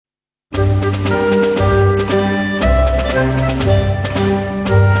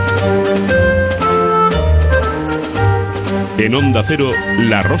En Onda Cero,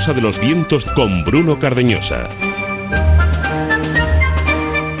 La Rosa de los Vientos con Bruno Cardeñosa.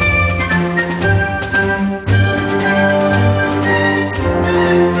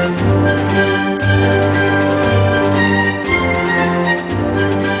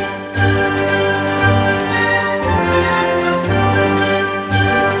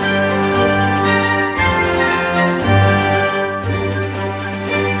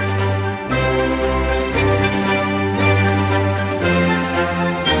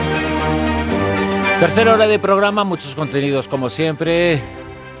 Tercera hora de programa, muchos contenidos como siempre.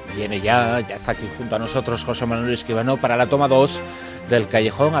 Ya está aquí junto a nosotros José Manuel Escribano para la toma 2 del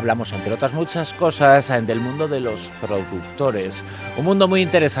Callejón. Hablamos, entre otras muchas cosas, del mundo de los productores. Un mundo muy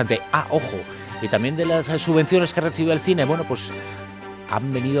interesante. Ojo, y también de las subvenciones que recibe el cine. Bueno, pues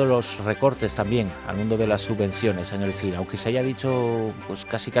han venido los recortes también al mundo de las subvenciones en el cine, aunque se haya dicho pues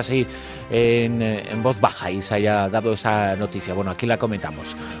casi en voz baja y se haya dado esa noticia. Bueno, aquí la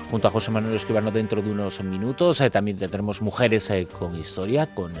comentamos junto a José Manuel Escribano dentro de unos minutos. También tendremos Mujeres con Historia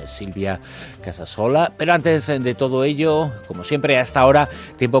con Silvia Casasola. Pero antes de todo ello, como siempre hasta ahora,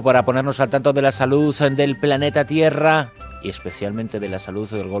 tiempo para ponernos al tanto de la salud del planeta Tierra y especialmente de la salud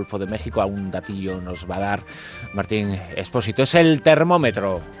del Golfo de México. A un datillo nos va a dar Martín Expósito. Es el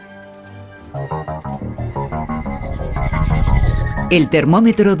termómetro. El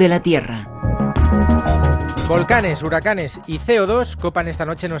termómetro de la Tierra. Volcanes, huracanes y CO2 copan esta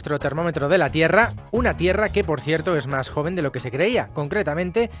noche nuestro termómetro de la Tierra, una Tierra que, por cierto, es más joven de lo que se creía,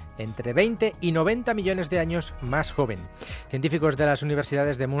 concretamente entre 20 y 90 millones de años más joven. Científicos de las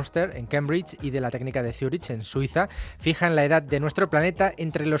universidades de Münster, en Cambridge, y de la técnica de Zurich, en Suiza, fijan la edad de nuestro planeta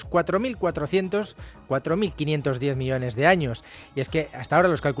entre los 4.400 y 4.510 millones de años. Y es que hasta ahora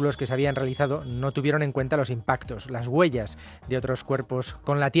los cálculos que se habían realizado no tuvieron en cuenta los impactos, las huellas de otros cuerpos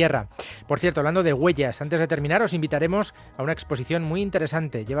con la Tierra. Por cierto, hablando de huellas, antes de terminar os invitaremos a una exposición muy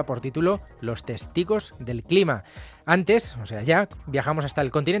interesante. Lleva por título Los testigos del clima. Antes, ya viajamos hasta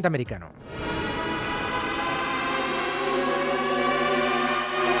el continente americano.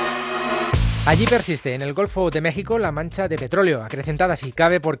 Allí persiste, en el Golfo de México, la mancha de petróleo, acrecentada si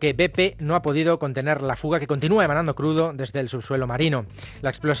cabe porque BP no ha podido contener la fuga que continúa emanando crudo desde el subsuelo marino.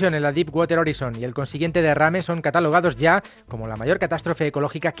 La explosión en la Deepwater Horizon y el consiguiente derrame son catalogados ya como la mayor catástrofe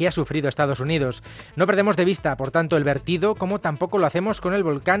ecológica que ha sufrido Estados Unidos. No perdemos de vista, por tanto, el vertido, como tampoco lo hacemos con el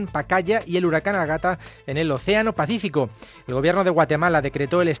volcán Pacaya y el huracán Ágata en el Océano Pacífico. El gobierno de Guatemala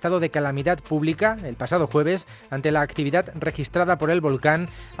decretó el estado de calamidad pública el pasado jueves ante la actividad registrada por el volcán,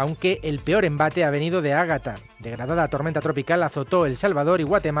 aunque el peor embate ha venido de Ágata. Degradada tormenta tropical azotó El Salvador y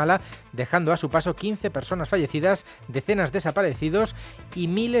Guatemala, dejando a su paso 15 personas fallecidas, decenas desaparecidos y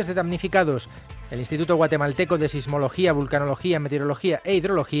miles de damnificados. El Instituto Guatemalteco de Sismología, Vulcanología, Meteorología e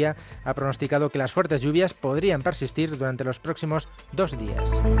Hidrología ha pronosticado que las fuertes lluvias podrían persistir durante los próximos 2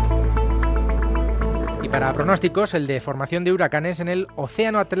 días. Y para pronósticos, el de formación de huracanes en el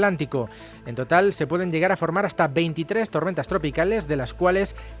Océano Atlántico. En total se pueden llegar a formar hasta 23 tormentas tropicales, de las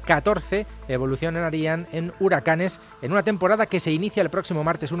cuales 14 evolucionarían en huracanes en una temporada que se inicia el próximo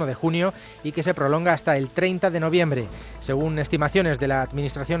martes 1 de junio y que se prolonga hasta el 30 de noviembre. Según estimaciones de la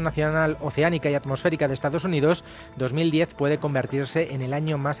Administración Nacional Oceánica y Atmosférica de Estados Unidos, 2010 puede convertirse en el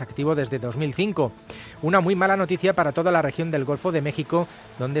año más activo desde 2005. Una muy mala noticia para toda la región del Golfo de México,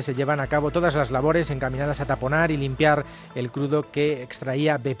 donde se llevan a cabo todas las labores encaminadas a taponar y limpiar el crudo que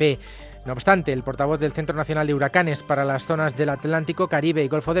extraía BP. No obstante, el portavoz del Centro Nacional de Huracanes para las zonas del Atlántico, Caribe y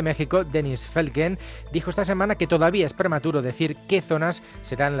Golfo de México, Dennis Felgen, dijo esta semana que todavía es prematuro decir qué zonas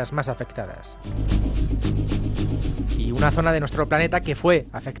serán las más afectadas. Y una zona de nuestro planeta que fue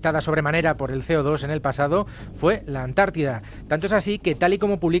afectada sobremanera por el CO2 en el pasado fue la Antártida. Tanto es así que, tal y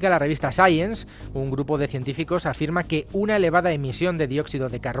como publica la revista Science, un grupo de científicos afirma que una elevada emisión de dióxido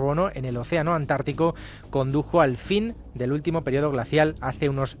de carbono en el océano Antártico condujo al fin del último periodo glacial hace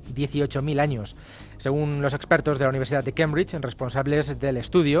unos 18.000 años. Según los expertos de la Universidad de Cambridge, responsables del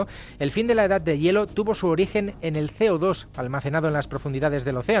estudio, el fin de la edad de hielo tuvo su origen en el CO2 almacenado en las profundidades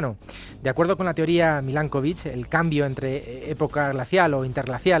del océano. De acuerdo con la teoría Milankovitch, el cambio entre época glacial o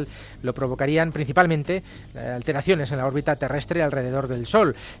interglacial lo provocarían principalmente alteraciones en la órbita terrestre alrededor del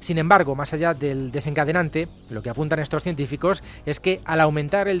Sol. Sin embargo, más allá del desencadenante, lo que apuntan estos científicos es que al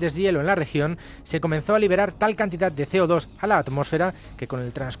aumentar el deshielo en la región, se comenzó a liberar tal cantidad de CO2 a la atmósfera que con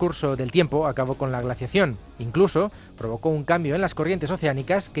el transcurso del tiempo acabó con la glaciación. Incluso provocó un cambio en las corrientes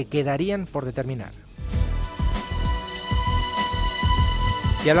oceánicas que quedarían por determinar.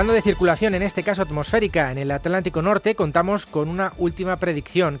 Y hablando de circulación, en este caso atmosférica, en el Atlántico Norte, contamos con una última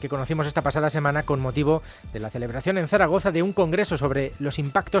predicción que conocimos esta pasada semana con motivo de la celebración en Zaragoza de un congreso sobre los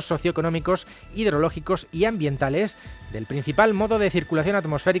impactos socioeconómicos, hidrológicos y ambientales del principal modo de circulación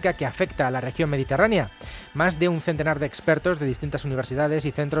atmosférica que afecta a la región mediterránea. Más de un centenar de expertos de distintas universidades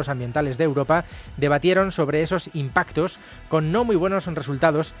y centros ambientales de Europa debatieron sobre esos impactos con no muy buenos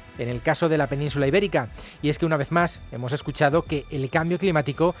resultados en el caso de la península ibérica. Y es que una vez más hemos escuchado que el cambio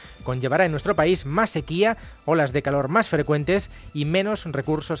climático conllevará en nuestro país más sequía, olas de calor más frecuentes y menos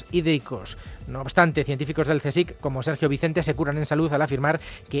recursos hídricos. No obstante, científicos del CSIC como Sergio Vicente se curan en salud al afirmar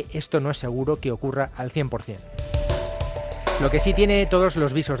que esto no es seguro que ocurra al 100%. Lo que sí tiene todos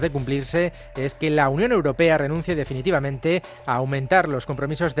los visos de cumplirse es que la Unión Europea renuncie definitivamente a aumentar los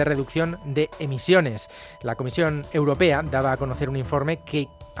compromisos de reducción de emisiones. La Comisión Europea daba a conocer un informe que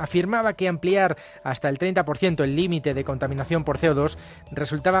afirmaba que ampliar hasta el 30% el límite de contaminación por CO2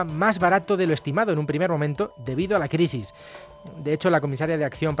 resultaba más barato de lo estimado en un primer momento debido a la crisis. De hecho, la comisaria de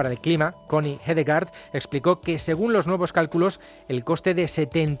Acción para el Clima, Connie Hedegaard, explicó que según los nuevos cálculos, el coste de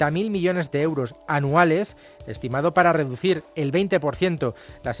 70.000 millones de euros anuales, estimado para reducir el 20%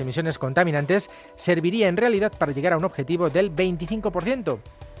 las emisiones contaminantes, serviría en realidad para llegar a un objetivo del 25%.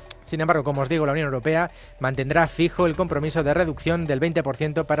 Sin embargo, como os digo, la Unión Europea mantendrá fijo el compromiso de reducción del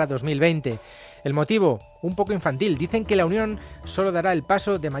 20% para 2020. El motivo, un poco infantil. Dicen que la Unión solo dará el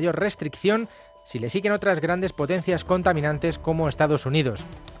paso de mayor restricción si le siguen otras grandes potencias contaminantes como Estados Unidos.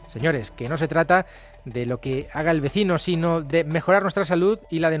 Señores, que no se trata de lo que haga el vecino, sino de mejorar nuestra salud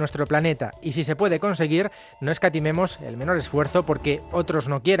y la de nuestro planeta. Y si se puede conseguir, no escatimemos el menor esfuerzo porque otros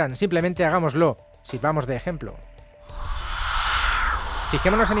no quieran. Simplemente hagámoslo. Sirvamos de ejemplo.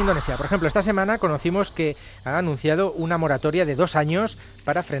 Fijémonos en Indonesia. Por ejemplo, esta semana conocimos que ha anunciado una moratoria de 2 años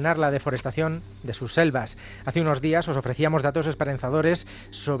para frenar la deforestación de sus selvas. Hace unos días os ofrecíamos datos esperanzadores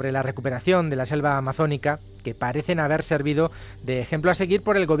sobre la recuperación de la selva amazónica que parecen haber servido de ejemplo a seguir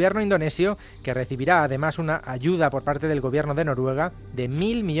por el gobierno indonesio, que recibirá además una ayuda por parte del gobierno de Noruega de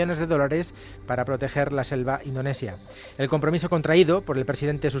 $1.000 millones para proteger la selva indonesia. El compromiso contraído por el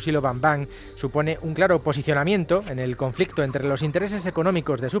presidente Susilo Bambang supone un claro posicionamiento en el conflicto entre los intereses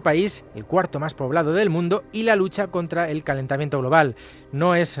económicos de su país, el cuarto más poblado del mundo, y la lucha contra el calentamiento global.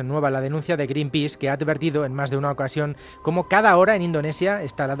 No es nueva la denuncia de Greenpeace, que ha advertido en más de una ocasión cómo cada hora en Indonesia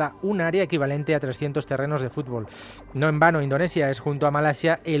está talada un área equivalente a 300 terrenos de fútbol. No en vano, Indonesia es, junto a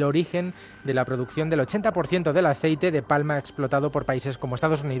Malasia, el origen de la producción del 80% del aceite de palma explotado por países como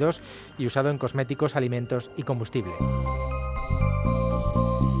Estados Unidos y usado en cosméticos, alimentos y combustible.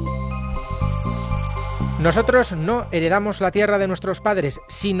 Nosotros no heredamos la tierra de nuestros padres,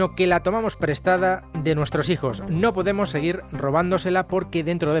 sino que la tomamos prestada de nuestros hijos. No podemos seguir robándosela porque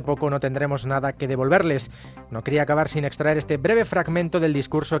dentro de poco no tendremos nada que devolverles. No quería acabar sin extraer este breve fragmento del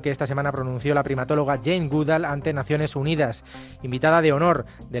discurso que esta semana pronunció la primatóloga Jane Goodall ante Naciones Unidas. Invitada de honor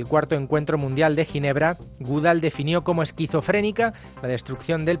del 4º Encuentro Mundial de Ginebra, Goodall definió como esquizofrénica la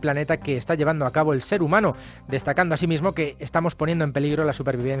destrucción del planeta que está llevando a cabo el ser humano, destacando asimismo que estamos poniendo en peligro la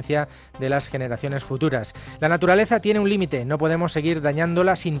supervivencia de las generaciones futuras. La naturaleza tiene un límite, no podemos seguir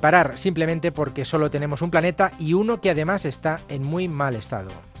dañándola sin parar, simplemente porque solo tenemos un planeta y uno que además está en muy mal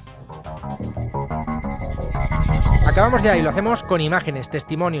estado. Acabamos ya y lo hacemos con imágenes,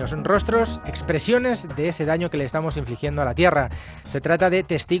 testimonios, rostros, expresiones de ese daño que le estamos infligiendo a la Tierra. Se trata de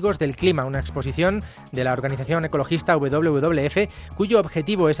Testigos del Clima, una exposición de la organización ecologista WWF, cuyo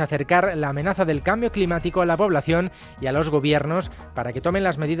objetivo es acercar la amenaza del cambio climático a la población y a los gobiernos para que tomen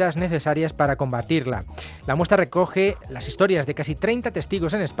las medidas necesarias para combatirla. La muestra recoge las historias de casi 30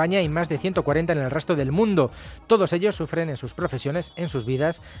 testigos en España y más de 140 en el resto del mundo. Todos ellos sufren en sus profesiones, en sus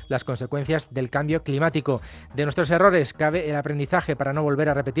vidas, las consecuencias del cambio climático. De nuestros errores cabe el aprendizaje para no volver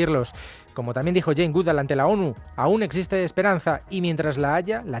a repetirlos. Como también dijo Jane Goodall ante la ONU, aún existe esperanza y mientras la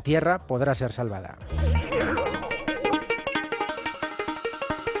haya, la Tierra podrá ser salvada.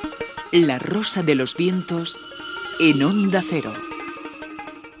 La rosa de los vientos en Onda Cero.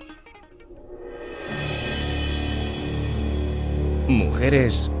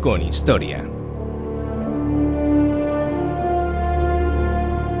 Mujeres con historia.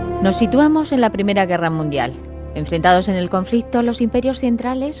 Nos situamos en la Primera Guerra Mundial. Enfrentados en el conflicto, los imperios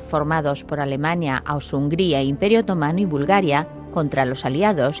centrales, formados por Alemania, Austria-Hungría, Imperio Otomano y Bulgaria, contra los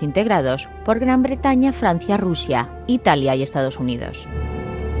aliados integrados por Gran Bretaña, Francia, Rusia, Italia y Estados Unidos.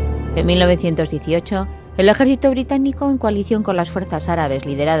 En 1918, el ejército británico, en coalición con las fuerzas árabes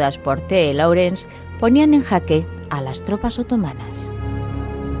lideradas por T. Lawrence, ponían en jaque a las tropas otomanas.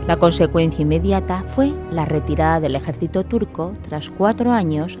 La consecuencia inmediata fue la retirada del ejército turco tras 4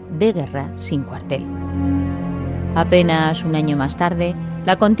 años de guerra sin cuartel. Apenas un año más tarde,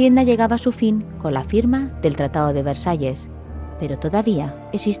 La contienda llegaba a su fin con la firma del Tratado de Versalles, pero todavía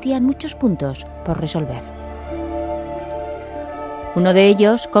existían muchos puntos por resolver. Uno de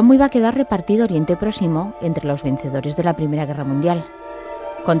ellos, cómo iba a quedar repartido Oriente Próximo entre los vencedores de la Primera Guerra Mundial.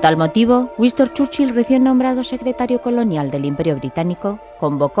 Con tal motivo, Winston Churchill, recién nombrado secretario colonial del Imperio Británico,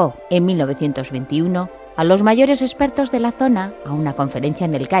 convocó en 1921 a los mayores expertos de la zona a una conferencia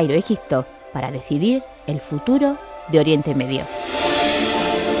en El Cairo, Egipto, para decidir el futuro de Oriente Medio.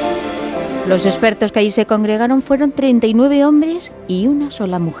 Los expertos que allí se congregaron fueron 39 hombres y una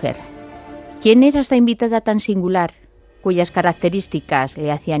sola mujer. ¿Quién era esta invitada tan singular, cuyas características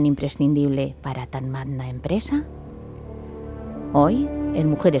le hacían imprescindible para tan magna empresa? Hoy, en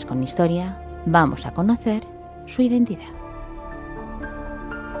Mujeres con Historia, vamos a conocer su identidad.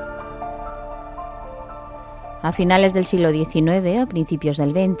 A finales del siglo XIX o principios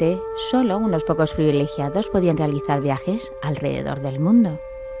del XX, solo unos pocos privilegiados podían realizar viajes alrededor del mundo.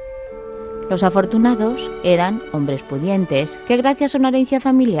 Los afortunados eran hombres pudientes que, gracias a una herencia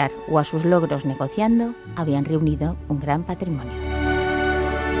familiar o a sus logros negociando, habían reunido un gran patrimonio.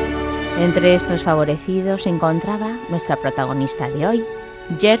 Entre estos favorecidos se encontraba nuestra protagonista de hoy,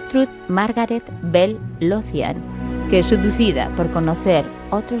 Gertrude Margaret Bell Lothian, que, seducida por conocer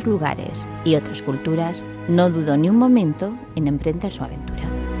otros lugares y otras culturas, no dudó ni un momento en emprender su aventura.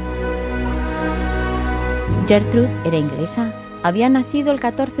 Gertrude era inglesa. Había nacido el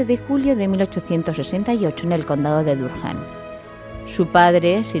 14 de julio de 1868 en el condado de Durham. Su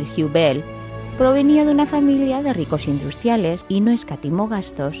padre, Sir Hugh Bell, provenía de una familia de ricos industriales y no escatimó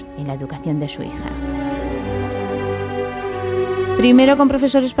gastos en la educación de su hija. Primero con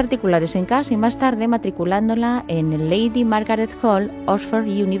profesores particulares en casa y más tarde matriculándola en el Lady Margaret Hall, Oxford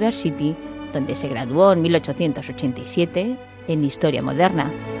University, donde se graduó en 1887 en Historia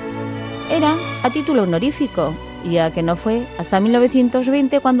Moderna. Era a título honorífico, ya que no fue hasta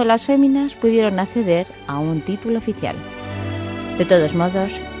 1920 cuando las féminas pudieron acceder a un título oficial. De todos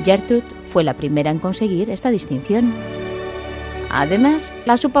modos, Gertrude fue la primera en conseguir esta distinción. Además,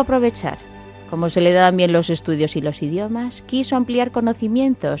 la supo aprovechar. Como se le daban bien los estudios y los idiomas, quiso ampliar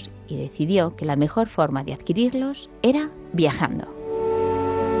conocimientos y decidió que la mejor forma de adquirirlos era viajando.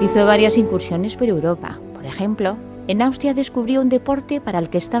 Hizo varias incursiones por Europa. Por ejemplo, en Austria descubrió un deporte para el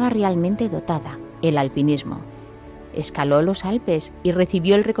que estaba realmente dotada, el alpinismo. Escaló los Alpes y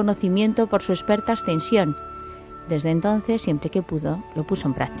recibió el reconocimiento por su experta ascensión. Desde entonces, siempre que pudo, lo puso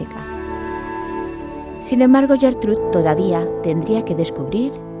en práctica. Sin embargo, Gertrude todavía tendría que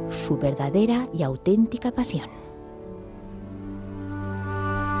descubrir su verdadera y auténtica pasión.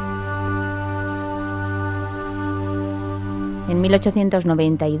 En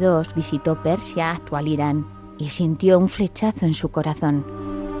 1892 visitó Persia, actual Irán, y sintió un flechazo en su corazón.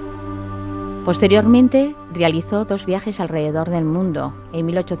 Posteriormente, realizó 2 viajes alrededor del mundo, en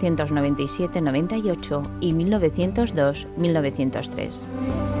 1897-98 y 1902-1903.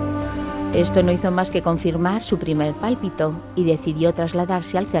 Esto no hizo más que confirmar su primer pálpito y decidió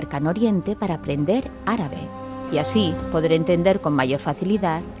trasladarse al cercano oriente para aprender árabe y así poder entender con mayor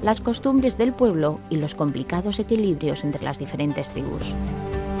facilidad las costumbres del pueblo y los complicados equilibrios entre las diferentes tribus.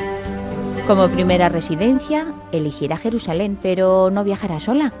 Como primera residencia, elegirá Jerusalén, pero no viajará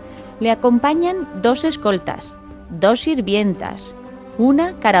sola. Le acompañan 2 escoltas, 2 sirvientas,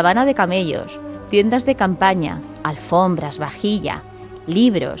 una caravana de camellos, tiendas de campaña, alfombras, vajilla,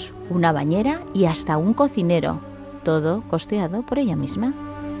 libros, una bañera y hasta un cocinero, todo costeado por ella misma.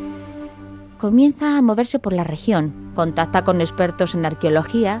 Comienza a moverse por la región, contacta con expertos en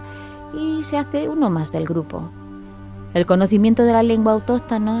arqueología y se hace uno más del grupo. El conocimiento de la lengua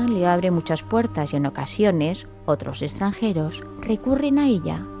autóctona le abre muchas puertas y en ocasiones otros extranjeros recurren a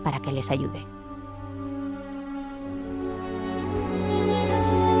ella para que les ayude.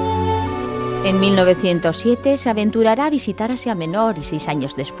 En 1907 se aventurará a visitar Asia Menor y 6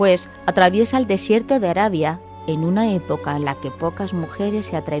 años después atraviesa el desierto de Arabia en una época en la que pocas mujeres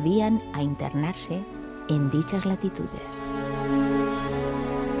se atrevían a internarse en dichas latitudes.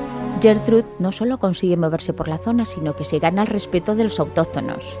 Gertrude no solo consigue moverse por la zona, sino que se gana el respeto de los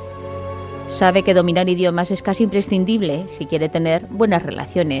autóctonos. Sabe que dominar idiomas es casi imprescindible si quiere tener buenas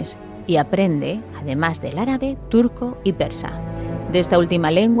relaciones y aprende, además del árabe, turco y persa. De esta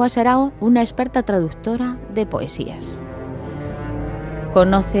última lengua será una experta traductora de poesías.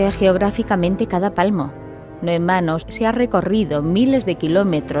 Conoce geográficamente cada palmo. No en vano se ha recorrido miles de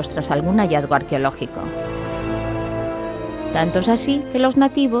kilómetros tras algún hallazgo arqueológico. Tanto es así que los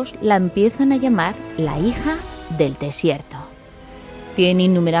nativos la empiezan a llamar la hija del desierto. Tiene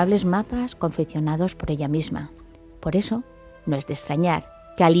innumerables mapas confeccionados por ella misma. Por eso, no es de extrañar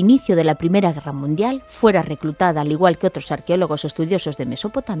que al inicio de la Primera Guerra Mundial fuera reclutada, al igual que otros arqueólogos estudiosos de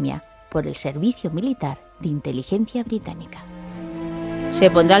Mesopotamia, por el Servicio Militar de Inteligencia Británica. Se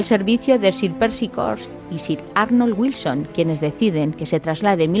pondrá al servicio de Sir Percy Corse y Sir Arnold Wilson, quienes deciden que se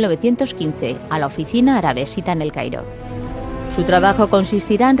traslade en 1915 a la oficina árabe sita en el Cairo. Su trabajo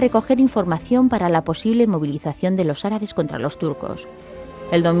consistirá en recoger información para la posible movilización de los árabes contra los turcos.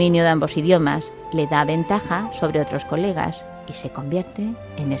 El dominio de ambos idiomas le da ventaja sobre otros colegas y se convierte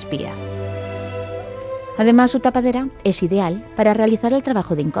en espía. Además, su tapadera es ideal para realizar el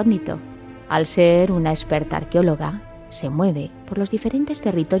trabajo de incógnito. Al ser una experta arqueóloga, se mueve por los diferentes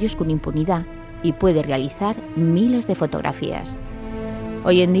territorios con impunidad y puede realizar miles de fotografías.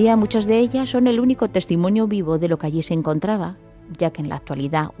 Hoy en día muchas de ellas son el único testimonio vivo de lo que allí se encontraba, ya que en la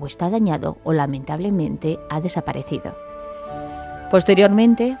actualidad o está dañado o lamentablemente ha desaparecido.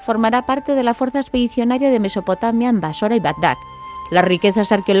 Posteriormente formará parte de la fuerza expedicionaria de Mesopotamia en Basora y Bagdad. Las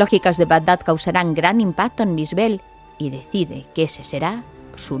riquezas arqueológicas de Bagdad causarán gran impacto en Misbel y decide que ese será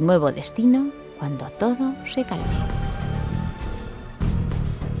su nuevo destino cuando todo se calme.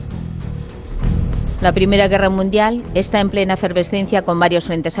 La Primera Guerra Mundial está en plena efervescencia con varios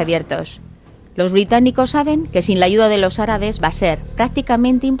frentes abiertos. Los británicos saben que sin la ayuda de los árabes va a ser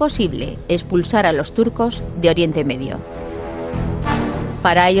prácticamente imposible expulsar a los turcos de Oriente Medio.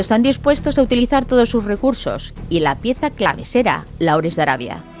 Para ello están dispuestos a utilizar todos sus recursos y la pieza clave será la Ores de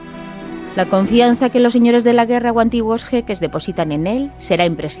Arabia. La confianza que los señores de la guerra o antiguos jeques depositan en él será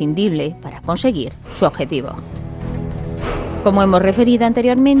imprescindible para conseguir su objetivo. Como hemos referido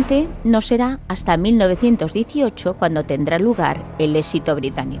anteriormente, no será hasta 1918 cuando tendrá lugar el éxito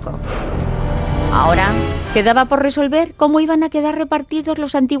británico. Ahora quedaba por resolver cómo iban a quedar repartidos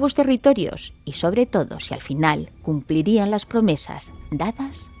los antiguos territorios y sobre todo si al final cumplirían las promesas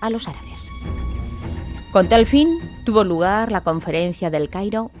dadas a los árabes. Con tal fin tuvo lugar la Conferencia del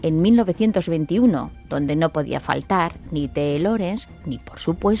Cairo en 1921, donde no podía faltar ni T. Lawrence ni, por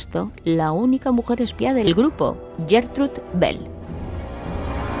supuesto, la única mujer espía del grupo, Gertrude Bell.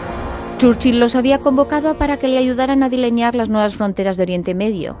 Churchill los había convocado para que le ayudaran a delinear las nuevas fronteras de Oriente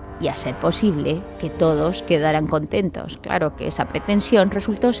Medio y, a ser posible, que todos quedaran contentos. Claro que esa pretensión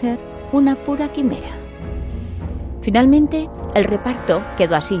resultó ser una pura quimera. Finalmente, el reparto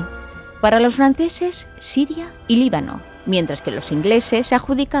quedó así. Para los franceses, Siria y Líbano, mientras que los ingleses se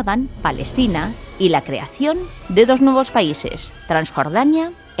adjudicaban Palestina y la creación de dos nuevos países,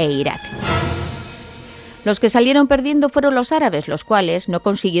 Transjordania e Irak. Los que salieron perdiendo fueron los árabes, los cuales no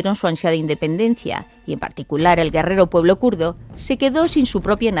consiguieron su ansiada independencia, y en particular el guerrero pueblo kurdo se quedó sin su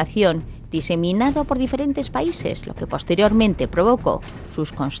propia nación, diseminado por diferentes países, lo que posteriormente provocó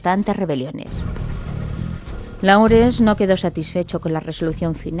sus constantes rebeliones. Lawrence no quedó satisfecho con la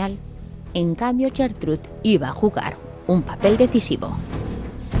resolución final. En cambio, Gertrude iba a jugar un papel decisivo.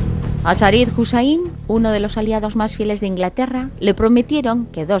 A Sarid Hussain, uno de los aliados más fieles de Inglaterra, le prometieron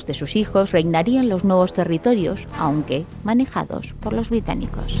que dos de sus hijos reinarían los nuevos territorios, aunque manejados por los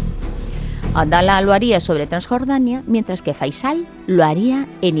británicos. Abdallah lo haría sobre Transjordania, mientras que Faisal lo haría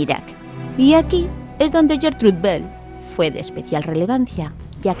en Irak. Y aquí es donde Gertrude Bell fue de especial relevancia,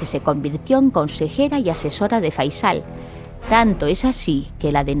 ya que se convirtió en consejera y asesora de Faisal. Tanto es así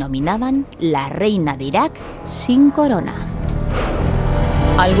que la denominaban la reina de Irak sin corona.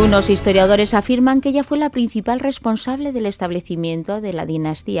 Algunos historiadores afirman que ella fue la principal responsable del establecimiento de la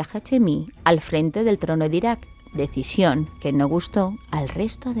dinastía hachemí al frente del trono de Irak, decisión que no gustó al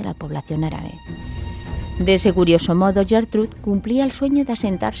resto de la población árabe. De ese curioso modo, Gertrude cumplía el sueño de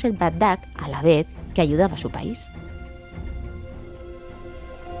asentarse en Bagdad a la vez que ayudaba a su país.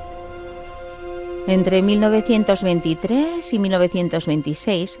 Entre 1923 y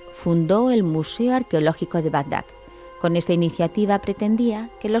 1926 fundó el Museo Arqueológico de Bagdad. Con esta iniciativa pretendía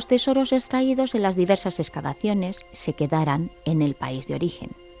que los tesoros extraídos en las diversas excavaciones se quedaran en el país de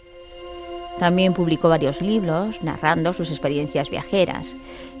origen. También publicó varios libros narrando sus experiencias viajeras.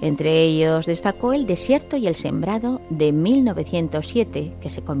 Entre ellos destacó El desierto y el sembrado de 1907, que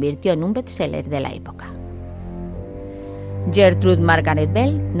se convirtió en un bestseller de la época. Gertrude Margaret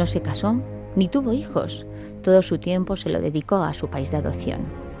Bell no se casó ni tuvo hijos. Todo su tiempo se lo dedicó a su país de adopción.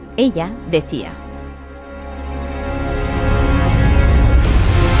 Ella decía: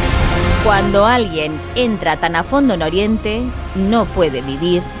 cuando alguien entra tan a fondo en Oriente, no puede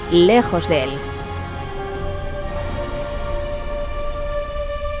vivir lejos de él.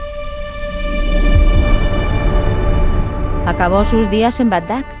 Acabó sus días en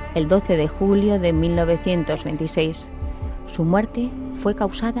Bagdad el 12 de julio de 1926. Su muerte fue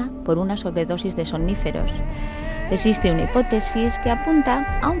causada por una sobredosis de somníferos. Existe una hipótesis que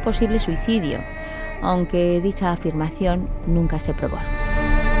apunta a un posible suicidio, aunque dicha afirmación nunca se probó.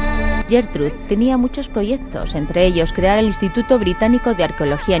 Gertrude tenía muchos proyectos, entre ellos crear el Instituto Británico de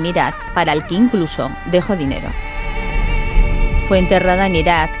Arqueología en Irak, para el que incluso dejó dinero. Fue enterrada en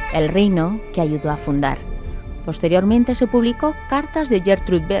Irak, el reino que ayudó a fundar. Posteriormente se publicó Cartas de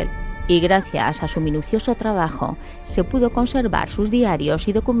Gertrude Bell y gracias a su minucioso trabajo se pudo conservar sus diarios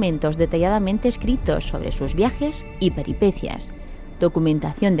y documentos detalladamente escritos sobre sus viajes y peripecias,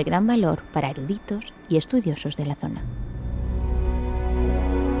 documentación de gran valor para eruditos y estudiosos de la zona.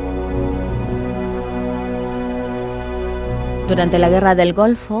 Durante la Guerra del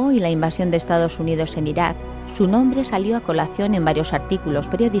Golfo y la invasión de Estados Unidos en Irak, su nombre salió a colación en varios artículos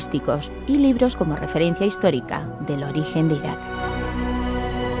periodísticos y libros como referencia histórica del origen de Irak.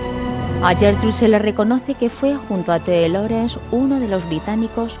 A Gertrude se le reconoce que fue, junto a T. Lawrence, uno de los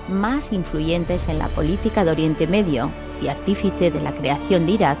británicos más influyentes en la política de Oriente Medio y artífice de la creación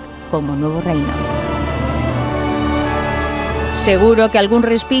de Irak como nuevo reino. Seguro que algún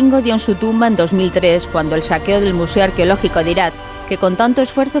respingo dio en su tumba en 2003, cuando el saqueo del Museo Arqueológico de Irak, que con tanto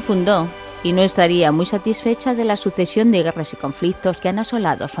esfuerzo fundó, y no estaría muy satisfecha de la sucesión de guerras y conflictos que han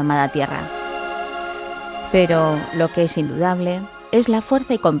asolado su amada tierra. Pero lo que es indudable es la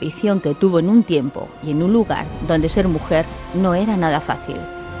fuerza y convicción que tuvo en un tiempo y en un lugar donde ser mujer no era nada fácil.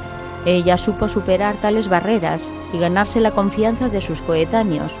 Ella supo superar tales barreras y ganarse la confianza de sus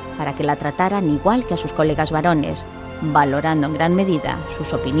coetáneos para que la trataran igual que a sus colegas varones, valorando en gran medida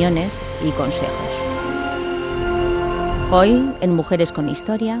sus opiniones y consejos. Hoy, en Mujeres con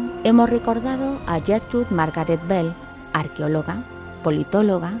Historia, hemos recordado a Gertrude Margaret Bell, arqueóloga,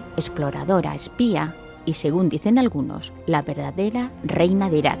 politóloga, exploradora, espía y, según dicen algunos, la verdadera reina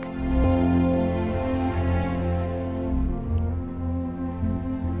de Irak.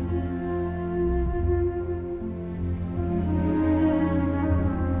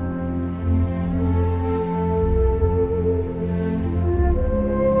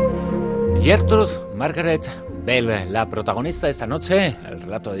 Gertrude Margaret Bell, la protagonista de esta noche, el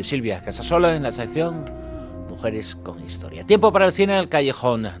relato de Silvia Casasola en la sección Mujeres con Historia. Tiempo para el cine en el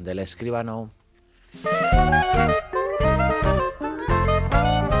callejón del escribano.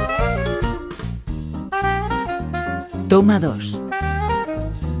 Toma 2.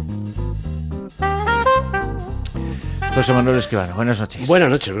 José Manuel Escribano, buenas noches. Buenas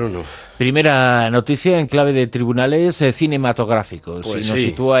noches, Bruno. Primera noticia en clave de tribunales cinematográficos. Pues y nos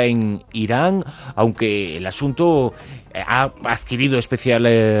sitúa en Irán, aunque el asunto ha adquirido especial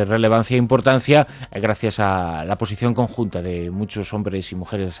relevancia e importancia gracias a la posición conjunta de muchos hombres y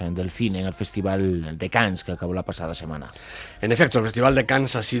mujeres del cine en el Festival de Cannes que acabó la pasada semana. En efecto, el Festival de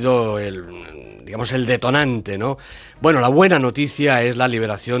Cannes ha sido el detonante, ¿no? Bueno, la buena noticia es la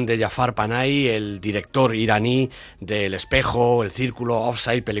liberación de Jafar Panahi, el director iraní de El Espejo, El Círculo,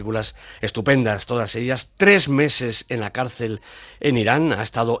 Offside, películas estupendas, todas ellas. 3 meses en la cárcel en Irán, ha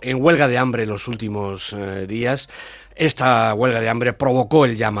estado en huelga de hambre los últimos días. Esta huelga de hambre provocó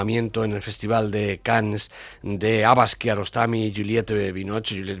el llamamiento en el Festival de Cannes de Abbas Kiarostami y Juliette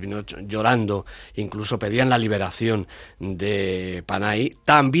Binoche llorando, incluso pedían la liberación de Panahi.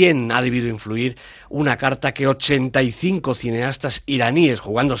 También ha debido influir una carta que 85 cineastas iraníes,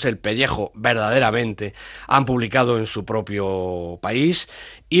 jugándose el pellejo verdaderamente, han publicado en su propio país.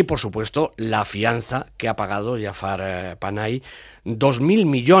 Y, por supuesto, la fianza que ha pagado Jafar Panahi, 2.000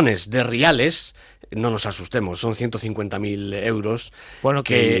 millones de riales. No nos asustemos, son 150.000 euros. Bueno,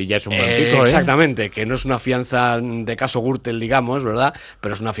 que ya es un montito, exactamente, que no es una fianza de caso Gürtel, digamos, ¿verdad?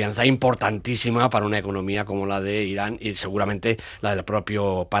 Pero es una fianza importantísima para una economía como la de Irán y seguramente la del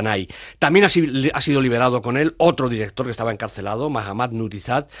propio Panahi. También ha sido liberado con él otro director que estaba encarcelado, Mahamat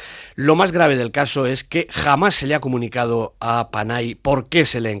Nurizad. Lo más grave del caso es que jamás se le ha comunicado a Panahi por qué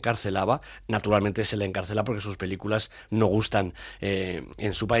se le encarcelaba. Naturalmente se le encarcela porque sus películas no gustan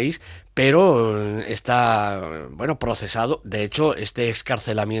en su país, pero está, procesado. De hecho, este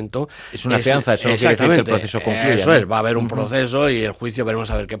excarcelamiento es una fianza, eso quiere decir que el proceso concluya. Eso es, va a haber un proceso y el juicio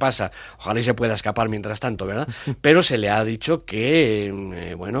veremos a ver qué pasa. Ojalá y se pueda escapar mientras tanto, ¿verdad? Pero se le ha dicho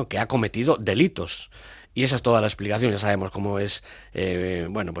que, que ha cometido delitos. Y esa es toda la explicación. Ya sabemos cómo es,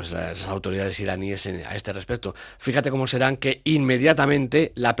 las autoridades iraníes a este respecto. Fíjate cómo serán que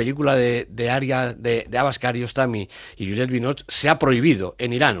inmediatamente la película de Abbas Kiarostami y Juliette Binoche se ha prohibido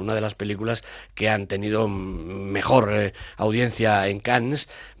en Irán, una de las películas que han tenido mejor audiencia en Cannes.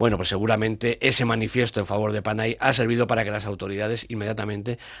 Bueno, pues seguramente ese manifiesto en favor de Panahi ha servido para que las autoridades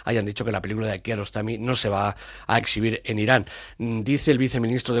inmediatamente hayan dicho que la película de Kiarostami no se va a exhibir en Irán. Dice el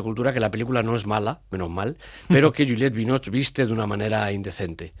viceministro de Cultura que la película no es mala, menos mal, pero que Juliette Binoche viste de una manera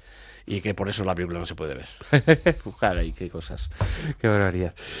indecente y que por eso la película no se puede ver. Caray, qué cosas, qué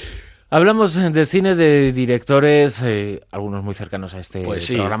barbaridad. Hablamos de cine, de directores, algunos muy cercanos a este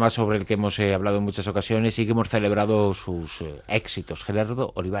programa, sobre el que hemos hablado en muchas ocasiones y que hemos celebrado sus éxitos.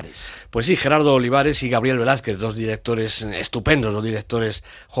 Gerardo Olivares. Pues sí, Gerardo Olivares y Gabriel Velázquez, dos directores estupendos, dos directores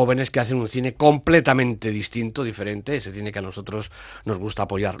jóvenes que hacen un cine completamente distinto, diferente, ese cine que a nosotros nos gusta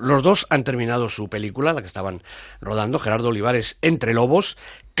apoyar. Los dos han terminado su película, la que estaban rodando. Gerardo Olivares, Entre Lobos,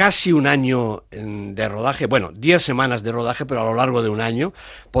 casi un año de rodaje, 10 semanas de rodaje, pero a lo largo de un año,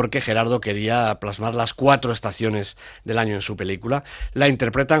 porque Gerardo quería plasmar las 4 estaciones del año en su película. La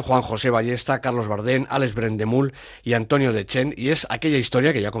interpretan Juan José Ballesta, Carlos Bardén, Alex Brendemul y Antonio Dechen, y es aquella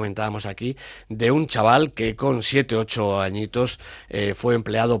historia que ya comentábamos aquí, de un chaval que con 7, 8 añitos fue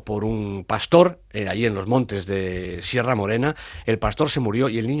empleado por un pastor, allí en los montes de Sierra Morena. El pastor se murió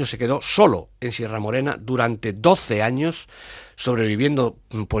y el niño se quedó solo en Sierra Morena durante 12 años, sobreviviendo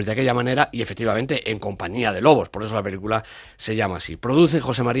pues de aquella manera y efectivamente en compañía de lobos, por eso la película se llama así. Produce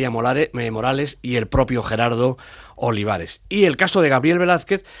José María Morales y el propio Gerardo Olivares. Y el caso de Gabriel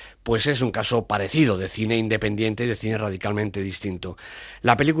Velázquez pues es un caso parecido, de cine independiente y de cine radicalmente distinto.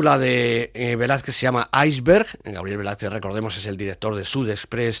 La película de Velázquez se llama Iceberg. Gabriel Velázquez, recordemos, es el director de Sud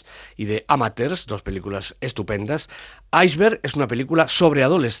Express y de Amateurs, dos películas estupendas. Iceberg es una película sobre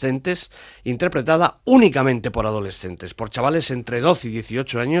adolescentes, interpretada únicamente por adolescentes, por chavales entre 12 y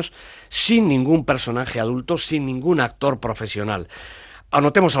 18 años, sin ningún personaje adulto, sin ningún actor profesional.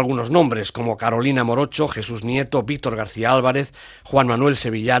 Anotemos algunos nombres como Carolina Morocho, Jesús Nieto, Víctor García Álvarez, Juan Manuel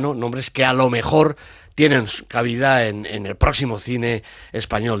Sevillano, nombres que a lo mejor tienen cabida en el próximo cine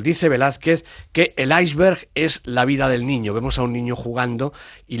español. Dice Velázquez que el iceberg es la vida del niño. Vemos a un niño jugando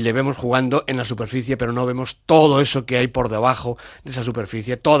y le vemos jugando en la superficie, pero no vemos todo eso que hay por debajo de esa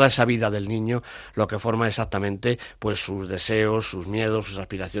superficie, toda esa vida del niño, lo que forma exactamente pues sus deseos, sus miedos, sus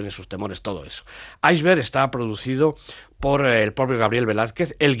aspiraciones, sus temores, todo eso. Iceberg está producido por el propio Gabriel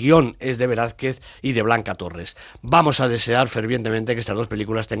Velázquez, el guión es de Velázquez y de Blanca Torres. Vamos a desear fervientemente que estas dos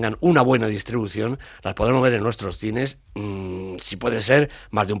películas tengan una buena distribución, las podremos ver en nuestros cines, si puede ser,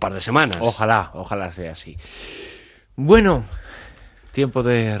 más de un par de semanas. Ojalá sea así. Bueno, tiempo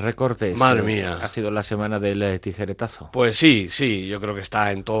de recortes. Madre mía. Ha sido la semana del tijeretazo. Pues sí, yo creo que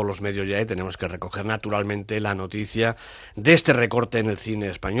está en todos los medios ya y tenemos que recoger naturalmente la noticia de este recorte en el cine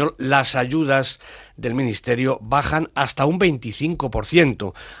español. Las ayudas del Ministerio bajan hasta un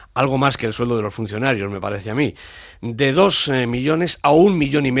 25%, algo más que el sueldo de los funcionarios, me parece a mí. De 2 millones a 1,5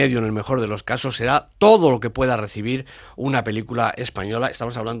 millones en el mejor de los casos será todo lo que pueda recibir una película española.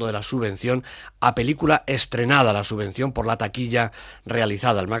 Estamos hablando de la subvención a película estrenada, la subvención por la taquilla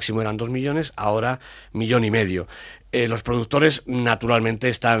realizada. El máximo eran 2 millones, ahora 1,5 millones. Los productores naturalmente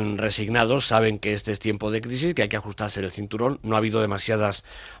están resignados, saben que este es tiempo de crisis, que hay que ajustarse el cinturón. No ha habido demasiadas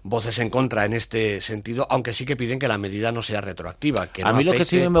voces en contra en este sentido, aunque sí que piden que la medida no sea retroactiva. Que no a mí afecte. Lo que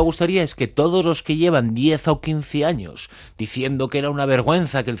sí me gustaría es que todos los que llevan 10 o 15 años diciendo que era una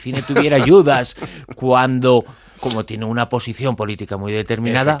vergüenza que el cine tuviera ayudas cuando, como tiene una posición política muy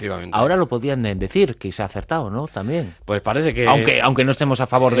determinada, ahora lo podían decir, que se ha acertado, ¿no? También. Pues parece que... Aunque no estemos a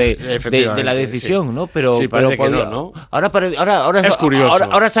favor de la decisión, sí. ¿no? Pero parece que no. Ahora es curioso.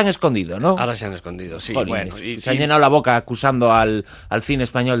 Ahora se han escondido, ¿no? Ahora se han escondido, sí. Jolines, se han llenado la boca acusando al cine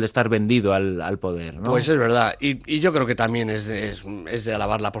español de estar vendido al poder, ¿no? Pues es verdad. Y yo creo que también es de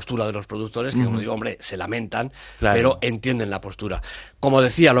alabar la postura de los productores, que como digo, hombre, se lamentan, claro, pero entienden la postura. Como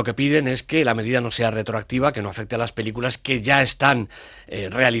decía, lo que piden es que la medida no sea retroactiva, que no afecte a las películas que ya están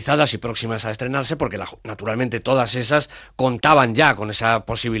realizadas y próximas a estrenarse, porque naturalmente todas esas contaban ya con esa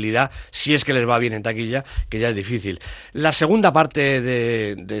posibilidad, si es que les va bien en taquilla, que ya es difícil. La segunda parte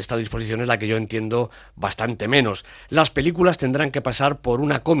de esta disposición es la que yo entiendo bastante menos. Las películas tendrán que pasar por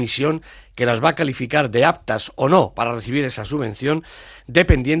una comisión que las va a calificar de aptas o no para recibir esa subvención,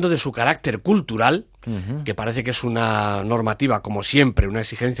 dependiendo de su carácter cultural, que parece que es una normativa, como siempre, una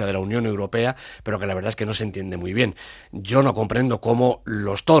exigencia de la Unión Europea, pero que la verdad es que no se entiende muy bien. Yo no comprendo cómo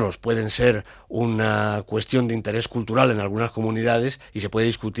los toros pueden ser una cuestión de interés cultural en algunas comunidades y se puede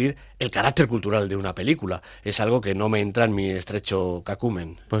discutir el carácter cultural de una película. Es algo que no me entra en mi estrecho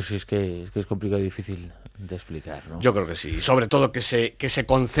cacumen. Pues sí, es que es complicado y difícil de explicar, ¿no? Yo creo que sí. Sobre todo que se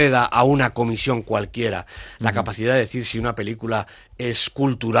conceda a una comisión cualquiera la capacidad de decir si una película es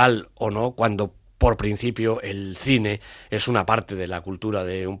cultural o no, cuando por principio el cine es una parte de la cultura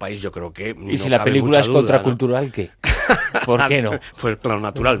de un país. Yo creo que ¿y no si la película es contracultural, ¿no? ¿Qué? ¿Por qué no? Pues claro,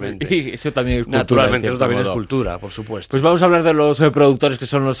 naturalmente. Y eso también es cultura. Naturalmente, eso también es cultura, por supuesto. Pues vamos a hablar de los productores que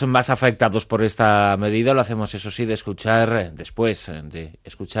son los más afectados por esta medida. Lo hacemos, eso sí, después de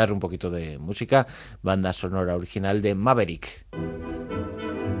escuchar un poquito de música, banda sonora original de Maverick.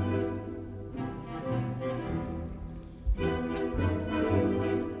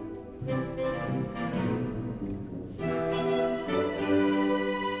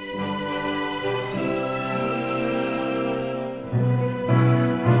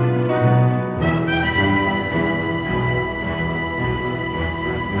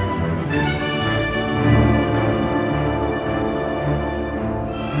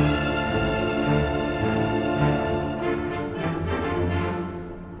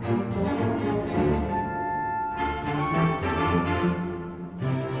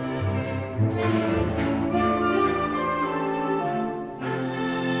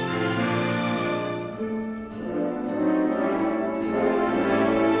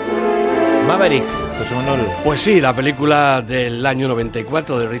 Maverick, José Manuel. Pues sí, la película del año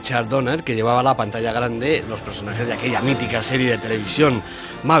 94 de Richard Donner, que llevaba a la pantalla grande los personajes de aquella mítica serie de televisión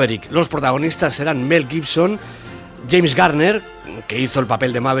Maverick. Los protagonistas eran Mel Gibson, James Garner, que hizo el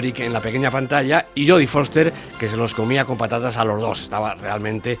papel de Maverick en la pequeña pantalla, y Jodie Foster, que se los comía con patatas a los dos. Estaba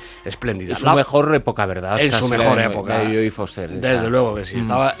realmente espléndida. En su mejor época, ¿verdad? En su mejor época. De Jodie Foster. Desde luego que sí,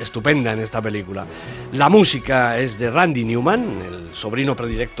 estaba estupenda en esta película. La música es de Randy Newman, el sobrino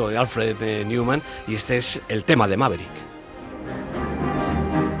predilecto de Alfred Newman, y este es el tema de Maverick.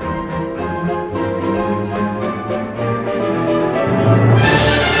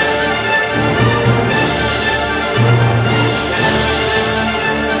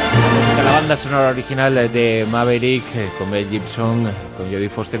 La sonora original de Maverick, con Mel Gibson, con Jodie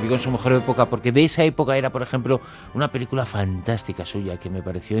Foster, digo en su mejor época, porque de esa época era, por ejemplo, una película fantástica suya que me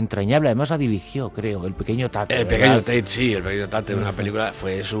pareció entrañable. Además la dirigió, creo, El Pequeño Tate. El Pequeño Tate, sí, El Pequeño Tate, una película,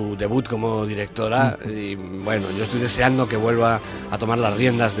 fue su debut como directora, y bueno, yo estoy deseando que vuelva a tomar las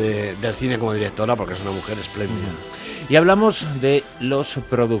riendas del cine como directora, porque es una mujer espléndida. Y hablamos de los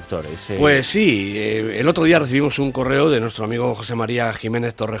productores. Pues sí, el otro día recibimos un correo de nuestro amigo José María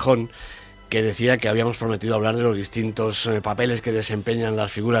Jiménez Torrejón, que decía que habíamos prometido hablar de los distintos papeles que desempeñan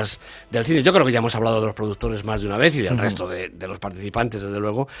las figuras del cine. Yo creo que ya hemos hablado de los productores más de una vez y del resto de los participantes, desde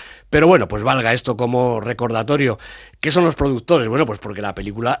luego. Pero bueno, pues valga esto como recordatorio. ¿Qué son los productores? Bueno, pues porque la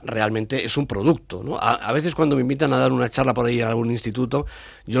película realmente es un producto, ¿no? A veces cuando me invitan a dar una charla por ahí en algún instituto,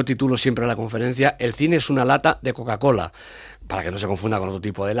 yo titulo siempre la conferencia "El cine es una lata de Coca-Cola", para que no se confunda con otro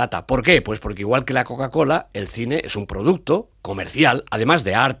tipo de lata. ¿Por qué? Pues porque igual que la Coca-Cola, el cine es un producto comercial, además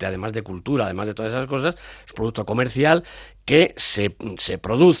de arte, además de cultura, además de todas esas cosas, es un producto comercial que se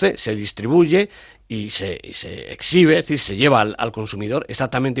produce, se distribuye y se exhibe, es decir, se lleva al consumidor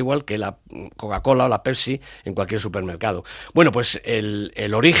exactamente igual que la Coca-Cola o la Pepsi en cualquier supermercado. Bueno, pues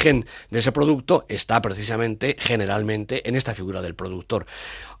el origen de ese producto está precisamente, generalmente, en esta figura del productor.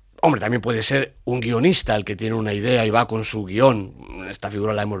 Hombre, también puede ser un guionista el que tiene una idea y va con su guión. Esta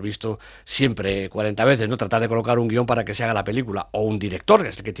figura la hemos visto siempre 40 veces, ¿no? Tratar de colocar un guión para que se haga la película. O un director, que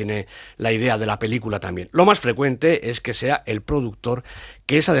es el que tiene la idea de la película también. Lo más frecuente es que sea el productor,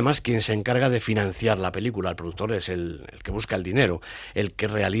 que es además quien se encarga de financiar la película. El productor es el que busca el dinero, el que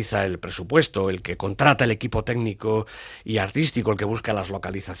realiza el presupuesto, el que contrata el equipo técnico y artístico, el que busca las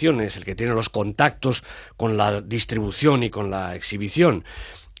localizaciones, el que tiene los contactos con la distribución y con la exhibición.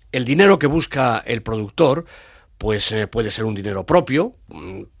 El dinero que busca el productor, pues puede ser un dinero propio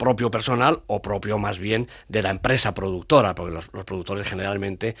personal, o propio más bien de la empresa productora, porque los productores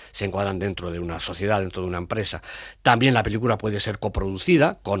generalmente se encuadran dentro de una sociedad, dentro de una empresa. También la película puede ser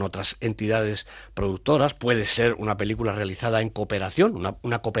coproducida con otras entidades productoras, puede ser una película realizada en cooperación,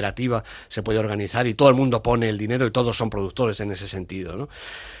 una cooperativa se puede organizar y todo el mundo pone el dinero y todos son productores en ese sentido, ¿no?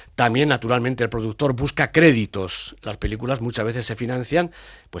 También, naturalmente, el productor busca créditos. Las películas muchas veces se financian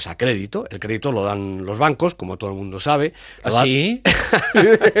pues a crédito. El crédito lo dan los bancos, como todo el mundo sabe. ¿Ah, sí?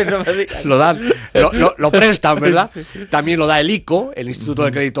 No me digas. Lo prestan, ¿verdad? También lo da el ICO, el Instituto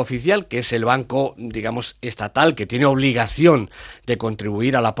de Crédito Oficial, que es el banco, digamos, estatal, que tiene obligación de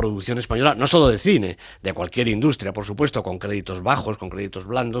contribuir a la producción española, no solo de cine, de cualquier industria, por supuesto, con créditos bajos, con créditos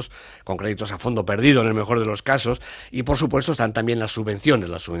blandos, con créditos a fondo perdido, en el mejor de los casos. Y, por supuesto, están también las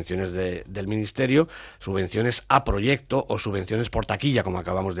subvenciones del Ministerio, subvenciones a proyecto o subvenciones por taquilla, como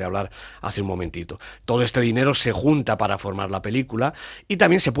acabamos de hablar hace un momentito. Todo este dinero se junta para formar la película y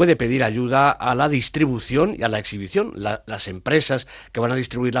también se puede pedir ayuda a la distribución y a la exhibición. Las empresas que van a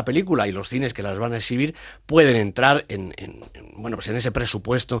distribuir la película y los cines que las van a exhibir pueden entrar en ese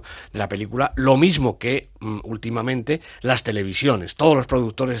presupuesto de la película, lo mismo que últimamente las televisiones. Todos los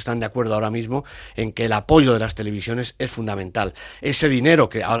productores están de acuerdo ahora mismo en que el apoyo de las televisiones es fundamental. Ese dinero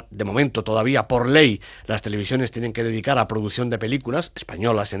que de momento todavía por ley las televisiones tienen que dedicar a producción de películas,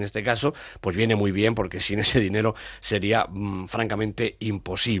 españolas en este caso, pues viene muy bien, porque sin ese dinero sería francamente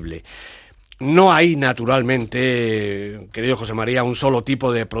imposible. No hay, naturalmente, querido José María, un solo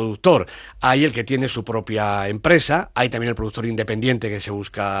tipo de productor. Hay el que tiene su propia empresa, hay también el productor independiente que se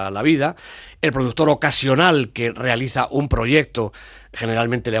busca la vida, el productor ocasional que realiza un proyecto,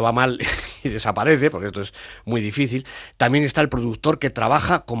 generalmente le va mal y desaparece, porque esto es muy difícil. También está el productor que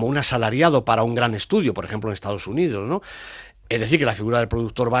trabaja como un asalariado para un gran estudio, por ejemplo en Estados Unidos, ¿no? Es decir, que la figura del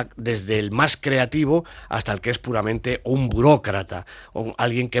productor va desde el más creativo hasta el que es puramente un burócrata, o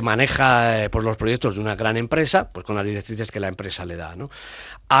alguien que maneja pues los proyectos de una gran empresa, pues con las directrices que la empresa le da, ¿no?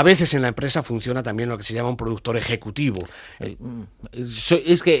 A veces en la empresa funciona también lo que se llama un productor ejecutivo.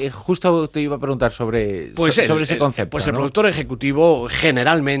 Es que justo te iba a preguntar sobre ese concepto. Pues el productor ejecutivo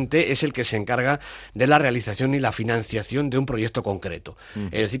generalmente es el que se encarga de la realización y la financiación de un proyecto concreto.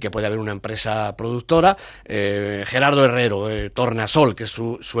 Es decir, que puede haber una empresa productora, Gerardo Herrero, Tornasol, que es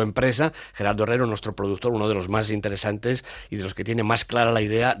su empresa. Gerardo Herrero, nuestro productor, uno de los más interesantes y de los que tiene más clara la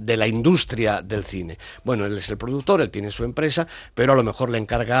idea de la industria del cine. Bueno, él es el productor, él tiene su empresa, pero a lo mejor le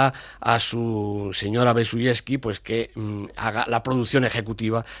encarga a su señora Besuyevsky pues que haga la producción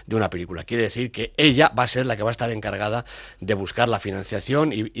ejecutiva de una película. Quiere decir que ella va a ser la que va a estar encargada de buscar la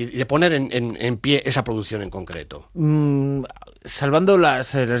financiación y de poner en pie esa producción en concreto. Salvando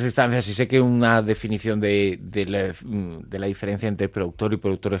las distancias, y sé que una definición de la diferencia entre productor y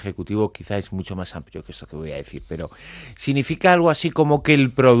productor ejecutivo quizá es mucho más amplio que esto que voy a decir, pero ¿significa algo así como que el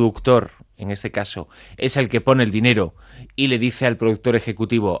productor, en este caso, es el que pone el dinero y le dice al productor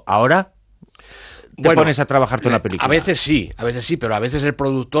ejecutivo, ahora te pones a trabajar tú en la película? A veces sí, pero a veces el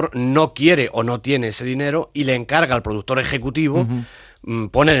productor no quiere o no tiene ese dinero y le encarga al productor ejecutivo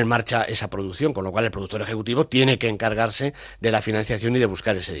poner en marcha esa producción, con lo cual el productor ejecutivo tiene que encargarse de la financiación y de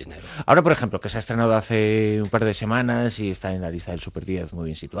buscar ese dinero. Ahora, por ejemplo, que se ha estrenado hace un par de semanas y está en la lista del Super 10 muy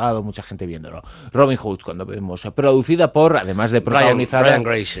bien situado, mucha gente viéndolo. Robin Hood, cuando vemos, producida por, además de protagonizar Brian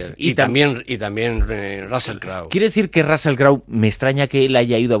Grazer y también Russell Crowe. Quiere decir que Russell Crowe, me extraña que él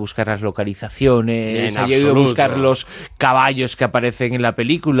haya ido a buscar las localizaciones, haya ido a buscar los caballos que aparecen en la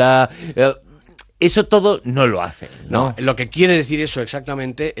película. Eso todo no lo hace, ¿no? Lo que quiere decir eso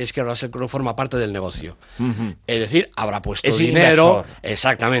exactamente es que Russell Crowe forma parte del negocio. Es decir, habrá puesto dinero,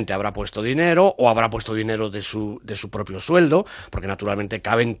 exactamente, habrá puesto dinero o habrá puesto dinero de su propio sueldo, porque naturalmente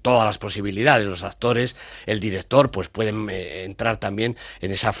caben todas las posibilidades. Los actores, el director, pues pueden entrar también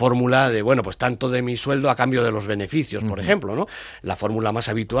en esa fórmula de, bueno, pues tanto de mi sueldo a cambio de los beneficios, por ejemplo, ¿no? La fórmula más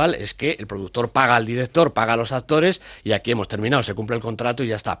habitual es que el productor paga al director, paga a los actores y aquí hemos terminado, se cumple el contrato y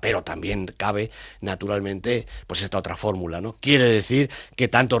ya está. Pero también cabe naturalmente pues esta otra fórmula, ¿no? Quiere decir que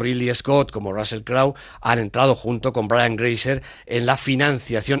tanto Ridley Scott como Russell Crowe han entrado junto con Brian Grazer en la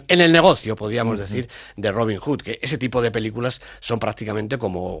financiación, en el negocio, podríamos decir, de Robin Hood, que ese tipo de películas son prácticamente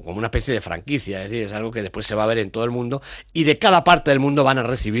como una especie de franquicia, es decir, es algo que después se va a ver en todo el mundo y de cada parte del mundo van a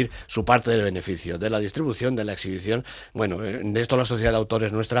recibir su parte del beneficio, de la distribución, de la exhibición. Bueno, de esto la Sociedad de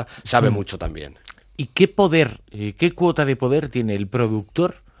Autores nuestra sabe mucho también. ¿Y qué poder, qué cuota de poder tiene el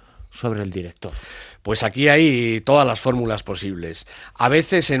productor sobre el director? Pues aquí hay todas las fórmulas posibles. A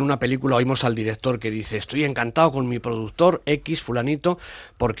veces en una película oímos al director que dice, estoy encantado con mi productor X, fulanito,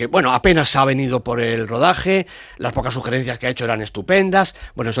 porque, bueno, apenas ha venido por el rodaje, las pocas sugerencias que ha hecho eran estupendas.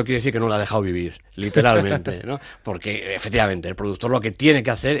 Bueno, eso quiere decir que no lo ha dejado vivir, literalmente, ¿no? Porque, efectivamente, el productor lo que tiene que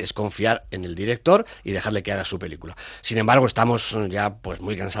hacer es confiar en el director y dejarle que haga su película. Sin embargo, estamos ya pues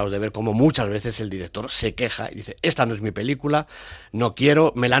muy cansados de ver cómo muchas veces el director se queja y dice, esta no es mi película, no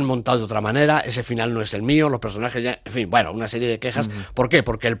quiero, me la han montado de otra manera, ese final no es el mío, los personajes ya, en fin, bueno, una serie de quejas. ¿Por qué?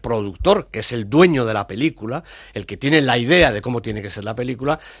 Porque el productor, que es el dueño de la película, el que tiene la idea de cómo tiene que ser la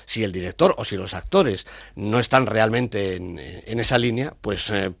película, si el director o si los actores no están realmente en esa línea,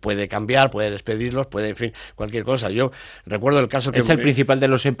 pues puede cambiar, puede despedirlos, puede, en fin, cualquier cosa. Yo recuerdo el caso que... Es el principal de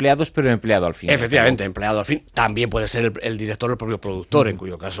los empleados, pero empleado al fin. Efectivamente, empleado al fin. También puede ser el director o el propio productor, en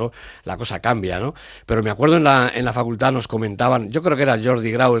cuyo caso la cosa cambia, ¿no? Pero me acuerdo en la facultad nos comentaban, yo creo que era Jordi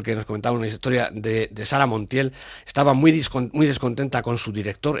Grau el que nos comentaba una historia de Sara Montiel. Estaba muy descontenta con su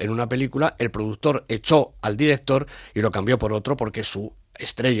director en una película, el productor echó al director y lo cambió por otro porque su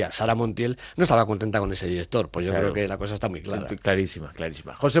estrella, Sara Montiel, no estaba contenta con ese director. Pues yo creo que la cosa está muy clara. Clarísima.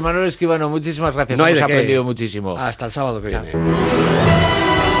 José Manuel Esquivano, muchísimas gracias. No hemos aprendido muchísimo. Hasta el sábado que viene.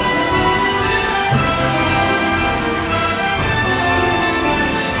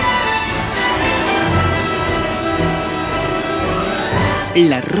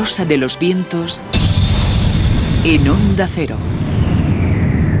 La Rosa de los Vientos en Onda Cero.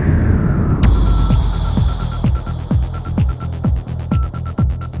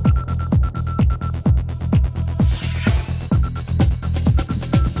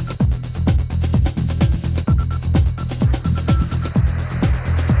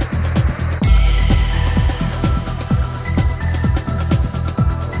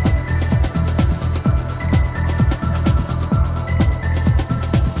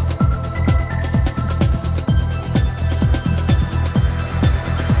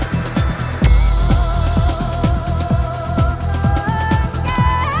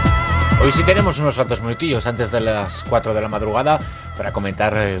 Hoy sí tenemos unos cuantos minutillos antes de las 4 de la madrugada para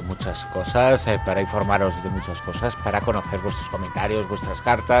comentar muchas cosas, para informaros de muchas cosas, para conocer vuestros comentarios, vuestras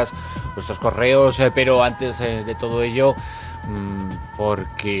cartas, vuestros correos, pero antes de todo ello,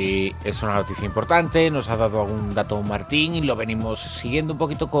 porque es una noticia importante, nos ha dado algún dato Martín y lo venimos siguiendo un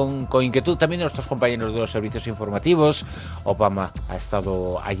poquito con inquietud también nuestros compañeros de los servicios informativos. Obama ha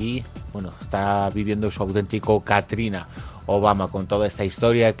estado allí, bueno, está viviendo su auténtico Katrina Obama con toda esta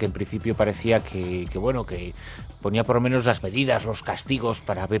historia que en principio parecía que ponía por lo menos las medidas, los castigos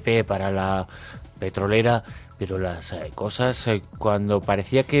para BP, para la petrolera, pero las cosas, cuando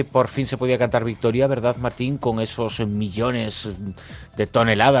parecía que por fin se podía cantar victoria, ¿verdad, Martín? Con esos millones de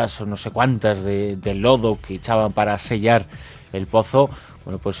toneladas o no sé cuántas de lodo que echaban para sellar el pozo,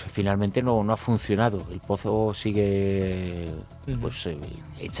 bueno, pues finalmente no ha funcionado. El pozo sigue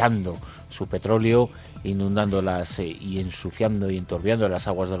echando su petróleo, inundándolas y ensuciando y enturbiando las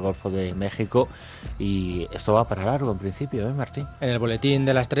aguas del Golfo de México, y esto va para largo en principio, Martín. En el boletín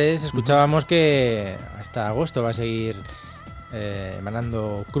de las 3 escuchábamos que hasta agosto va a seguir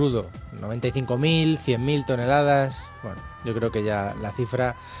emanando crudo, 95.000, 100.000 toneladas. Bueno, yo creo que ya la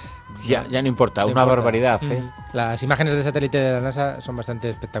cifra ya no importa, una barbaridad. Las imágenes de satélite de la NASA son bastante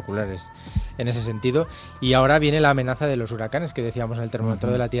espectaculares en ese sentido, y ahora viene la amenaza de los huracanes que decíamos en el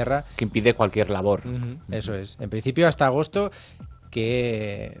termómetro de la Tierra, que impide cualquier labor. Eso es, en principio hasta agosto,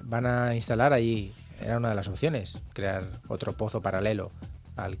 que van a instalar ahí, era una de las opciones, crear otro pozo paralelo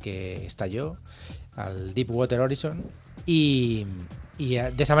al que estalló, al Deepwater Horizon, y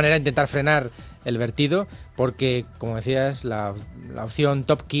de esa manera intentar frenar el vertido, porque, como decías, la opción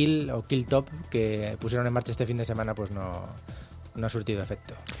Top Kill o Kill Top que pusieron en marcha este fin de semana pues no ha surtido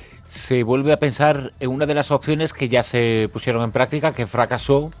efecto. Se vuelve a pensar en una de las opciones que ya se pusieron en práctica, que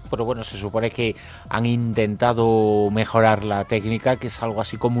fracasó, pero bueno, se supone que han intentado mejorar la técnica, que es algo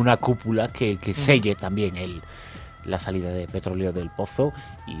así como una cúpula que selle también la salida de petróleo del pozo,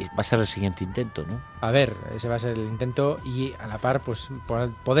 y va a ser el siguiente intento, ¿no? A ver, ese va a ser el intento, y a la par pues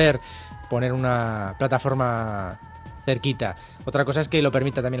poder poner una plataforma cerquita. Otra cosa es que lo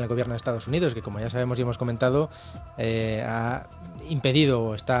permita también el gobierno de Estados Unidos, que como ya sabemos y hemos comentado, ha impedido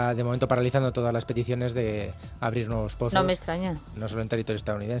o está de momento paralizando todas las peticiones de abrir nuevos pozos. No me extraña. No solo en territorio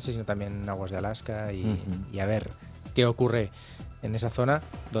estadounidense, sino también en aguas de Alaska, y a ver qué ocurre en esa zona,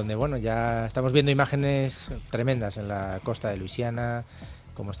 donde bueno, ya estamos viendo imágenes tremendas en la costa de Luisiana,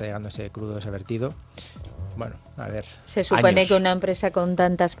 cómo está llegando ese crudo, ese vertido. Bueno, a ver. Se supone que una empresa con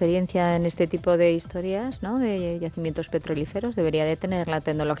tanta experiencia en este tipo de historias, ¿no?, de yacimientos petrolíferos, debería de tener la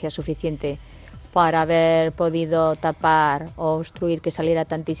tecnología suficiente para haber podido tapar o obstruir que saliera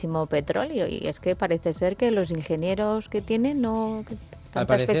tantísimo petróleo. Y es que parece ser que los ingenieros que tienen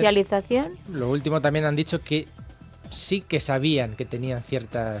tanta especialización. Lo último, también han dicho que sí que sabían que tenían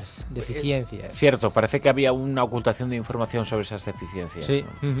ciertas deficiencias. Cierto, parece que había una ocultación de información sobre esas deficiencias. Sí,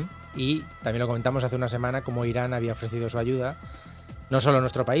 ¿no? Y también lo comentamos hace una semana, como Irán había ofrecido su ayuda. No solo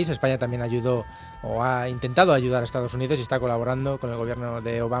nuestro país, España también ayudó o ha intentado ayudar a Estados Unidos y está colaborando con el gobierno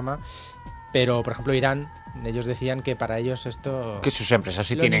de Obama. Pero, por ejemplo, Irán, ellos decían que para ellos esto... Que sus empresas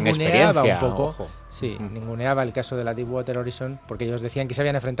sí tienen experiencia. Un poco. Ojo. Sí, ninguneaba el caso de la Deepwater Horizon, porque ellos decían que se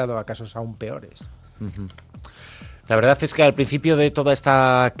habían enfrentado a casos aún peores. La verdad es que al principio de toda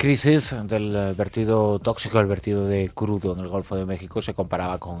esta crisis del vertido tóxico, el vertido de crudo en el Golfo de México, se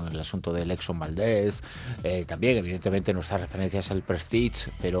comparaba con el asunto del Exxon Valdez. También, evidentemente, nuestra referencia es el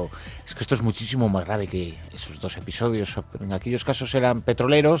Prestige, pero es que esto es muchísimo más grave que esos dos episodios. En aquellos casos eran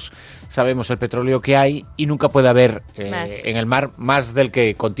petroleros, sabemos el petróleo que hay y nunca puede haber en el mar más del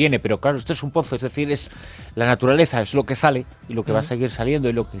que contiene. Pero claro, esto es un pozo, es decir, es la naturaleza, es lo que sale y lo que va a seguir saliendo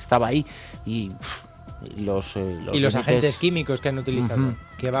y lo que estaba ahí. Y los agentes químicos que han utilizado.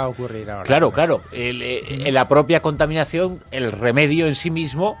 ¿Qué va a ocurrir ahora? Claro. En la propia contaminación, el remedio en sí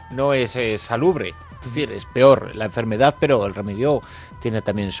mismo no es salubre. Es decir, es peor la enfermedad, pero el remedio tiene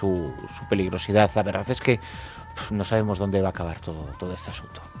también su peligrosidad. La verdad es que no sabemos dónde va a acabar todo este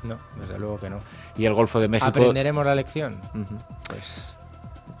asunto. No, desde luego que no. Y el Golfo de México... ¿Aprenderemos la lección?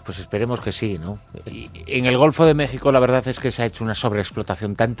 Pues esperemos que sí, ¿no? Y en el Golfo de México la verdad es que se ha hecho una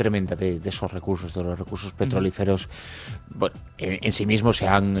sobreexplotación tan tremenda de esos recursos, de los recursos petrolíferos. Bueno, en sí mismos se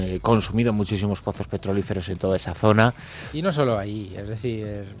han consumido muchísimos pozos petrolíferos en toda esa zona. Y no solo ahí, es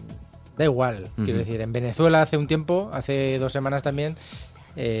decir, da igual. Quiero decir, en Venezuela hace un tiempo, hace 2 semanas también,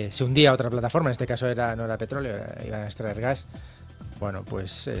 se hundía otra plataforma, en este caso no era petróleo, iban a extraer gas. Bueno,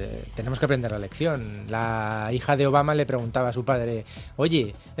 pues tenemos que aprender la lección. La hija de Obama le preguntaba a su padre,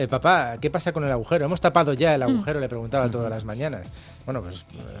 oye, papá, ¿qué pasa con el agujero? ¿Hemos tapado ya el agujero? Le preguntaba todas las mañanas. Bueno, pues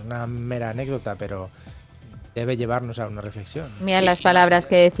una mera anécdota, pero debe llevarnos a una reflexión. Mira las palabras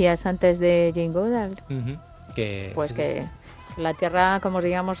que decías antes de Jane Goodall. Que la tierra, como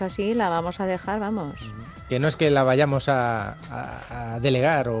digamos así, la vamos a dejar, vamos. Que no es que la vayamos a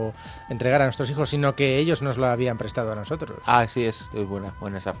delegar o entregar a nuestros hijos, sino que ellos nos lo habían prestado a nosotros. Sí, es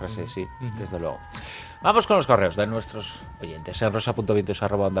buena esa frase, sí, desde luego. Vamos con los correos de nuestros oyentes, en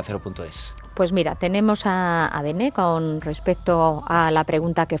rosa.vientos@ondacero.es. Pues mira, tenemos a Bené con respecto a la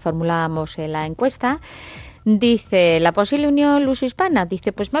pregunta que formulábamos en la encuesta. Dice, la posible unión luso-hispana,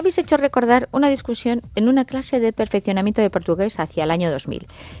 dice, pues me habéis hecho recordar una discusión en una clase de perfeccionamiento de portugués hacia el año 2000.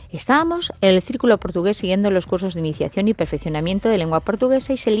 Estábamos en el círculo portugués siguiendo los cursos de iniciación y perfeccionamiento de lengua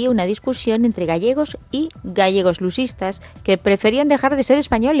portuguesa y se lió una discusión entre gallegos y gallegos lusistas que preferían dejar de ser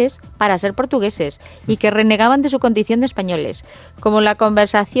españoles para ser portugueses y que renegaban de su condición de españoles. Como la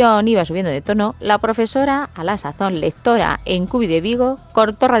conversación iba subiendo de tono, la profesora, a la sazón lectora en Cubi de Vigo,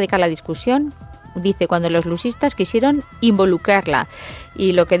 cortó radical la discusión. Dice, cuando los lusistas quisieron involucrarla.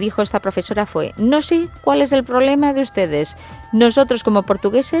 Y lo que dijo esta profesora fue, no sé cuál es el problema de ustedes. Nosotros como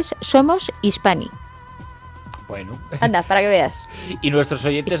portugueses somos hispani. Bueno. Anda, para que veas. Y nuestros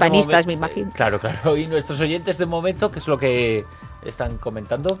oyentes... Hispanistas, me imagino. Claro. Y nuestros oyentes de momento, ¿qué es lo que están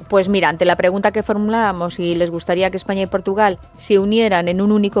comentando? Pues mira, ante la pregunta que formulábamos si les gustaría que España y Portugal se unieran en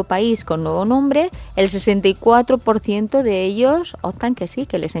un único país con nuevo nombre, el 64% de ellos optan que sí,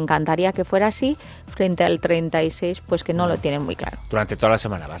 que les encantaría que fuera así, frente al 36% pues que no lo tienen muy claro. Durante toda la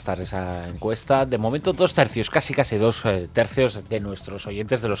semana va a estar esa encuesta. De momento 2/3, casi 2/3 de nuestros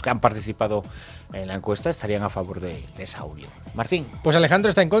oyentes, de los que han participado en la encuesta, estarían a favor de esa unión. Martín. Pues Alejandro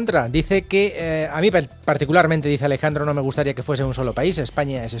está en contra. Dice que, a mí particularmente, dice Alejandro, no me gustaría que fuese un solo país.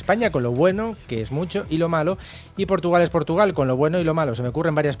 España es España, con lo bueno, que es mucho, y lo malo. Y Portugal es Portugal, con lo bueno y lo malo. Se me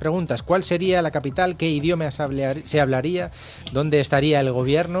ocurren varias preguntas. ¿Cuál sería la capital? ¿Qué idioma se hablaría? ¿Dónde estaría el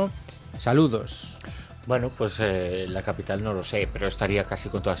gobierno? Saludos. Bueno, pues la capital no lo sé, pero estaría casi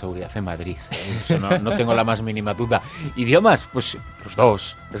con toda seguridad en Madrid. Eso no tengo la más mínima duda. ¿Idiomas? Pues los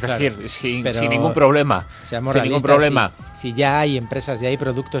dos. Es decir, sin ningún problema. Sin ningún problema. Si ya hay empresas, ya hay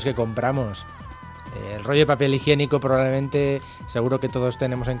productos que compramos. El rollo de papel higiénico probablemente, seguro que todos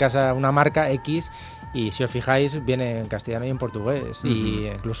tenemos en casa una marca X y si os fijáis viene en castellano y en portugués y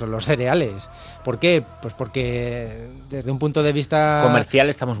incluso los cereales. ¿Por qué? Pues porque desde un punto de vista comercial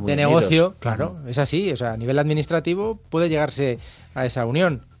estamos muy de negocio, claro, es así, o sea, a nivel administrativo puede llegarse a esa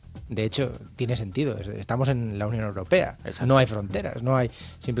unión. De hecho, tiene sentido. Estamos en la Unión Europea. Exacto. No hay fronteras, no hay.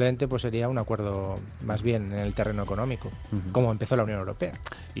 Simplemente pues sería un acuerdo más bien en el terreno económico, como empezó la Unión Europea.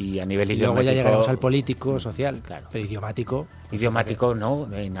 Y a nivel idiomático. Luego ya llegaremos al político, social, claro. Pero idiomático. Idiomático no,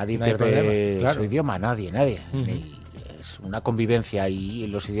 nadie pierde su idioma, nadie. Es una convivencia y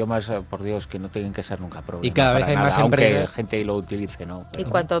los idiomas, por Dios, que no tienen que ser nunca problema. Y cada vez hay más empresas, aunque gente lo utilice, ¿no? Y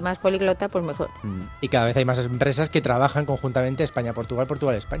cuanto más políglota, pues mejor. Y cada vez hay más empresas que trabajan conjuntamente España-Portugal,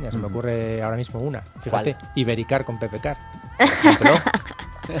 Portugal-España. Se me ocurre ahora mismo una. Fíjate, ¿cuál? Ibericar con Pepecar.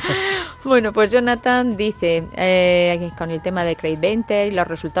 Bueno, pues Jonathan dice, con el tema de Craig Venter y los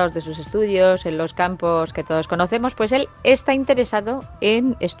resultados de sus estudios en los campos que todos conocemos, pues él está interesado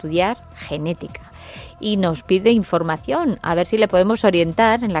en estudiar genética. Y nos pide información, a ver si le podemos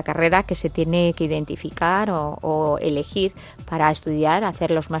orientar en la carrera que se tiene que identificar o elegir para estudiar,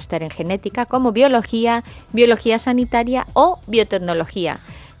 hacer los máster en genética como biología, biología sanitaria o biotecnología.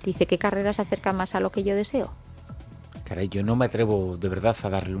 Dice, ¿qué carrera se acerca más a lo que yo deseo? Caray, yo no me atrevo de verdad a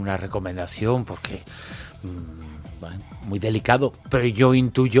darle una recomendación porque muy delicado, pero yo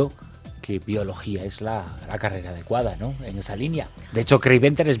intuyo que biología es la carrera adecuada, ¿no? En esa línea. De hecho, Craig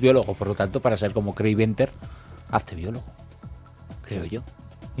Venter es biólogo, por lo tanto, para ser como Craig Venter, hazte biólogo, creo yo.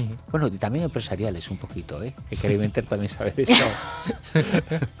 Bueno, y también empresariales un poquito, ¿eh? Que Craig Venter también sabe de eso.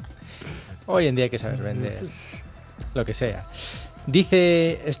 Hoy en día hay que saber vender lo que sea.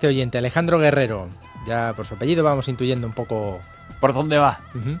 Dice este oyente, Alejandro Guerrero, ya por su apellido vamos intuyendo un poco por dónde va.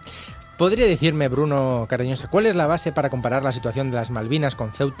 ¿Podría decirme, Bruno Cardeñosa, cuál es la base para comparar la situación de las Malvinas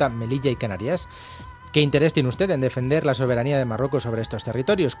con Ceuta, Melilla y Canarias? ¿Qué interés tiene usted en defender la soberanía de Marruecos sobre estos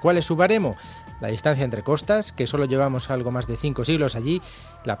territorios? ¿Cuál es su baremo? La distancia entre costas, que solo llevamos algo más de 5 siglos allí,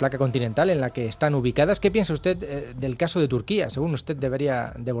 la placa continental en la que están ubicadas. ¿Qué piensa usted del caso de Turquía? ¿Según usted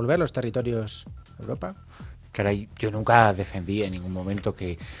debería devolver los territorios a Europa? Caray, yo nunca defendí en ningún momento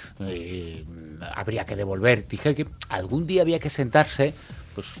que habría que devolver. Dije que algún día había que sentarse,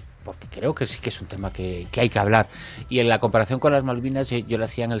 pues porque creo que sí que es un tema que hay que hablar. Y en la comparación con las Malvinas yo lo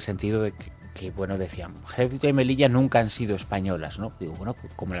hacía en el sentido de que bueno, decían, Ceuta y Melilla nunca han sido españolas, ¿no? Digo, bueno,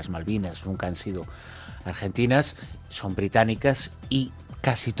 como las Malvinas nunca han sido argentinas, son británicas y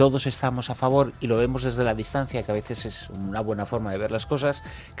casi todos estamos a favor, y lo vemos desde la distancia, que a veces es una buena forma de ver las cosas,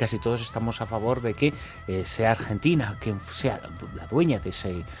 casi todos estamos a favor de que sea Argentina, que sea la dueña de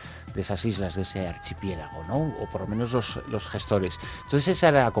esas islas, de ese archipiélago, ¿no? O por lo menos los gestores. Entonces esa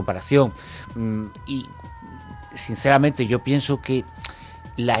era la comparación. Y sinceramente yo pienso que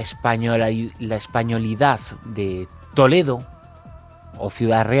la españolidad de Toledo o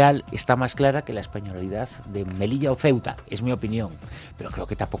Ciudad Real está más clara que la españolidad de Melilla o Ceuta, es mi opinión, pero creo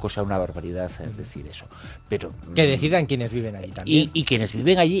que tampoco sea una barbaridad decir eso. Pero que decidan quienes viven allí también. Y quienes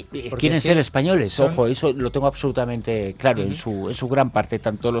viven allí quieren ser españoles, ojo, eso lo tengo absolutamente claro, en su gran parte,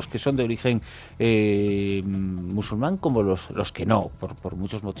 tanto los que son de origen musulmán como los que no, por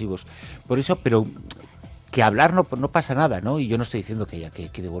muchos motivos. Por eso, pero que hablar no pasa nada, ¿no? Y yo no estoy diciendo que haya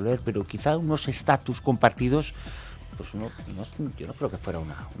que devolver, pero quizá unos estatus compartidos, pues yo no creo que fuera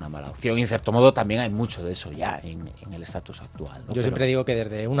una mala opción. Y en cierto modo también hay mucho de eso ya en el estatus actual, ¿no? Yo siempre digo que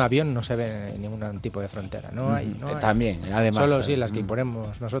desde un avión no se ve ningún tipo de frontera, ¿no? Hay. También, además. Solo sí las que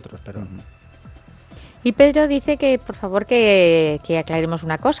imponemos nosotros, pero... Y Pedro dice que por favor que aclaremos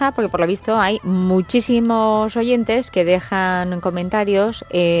una cosa, porque por lo visto hay muchísimos oyentes que dejan comentarios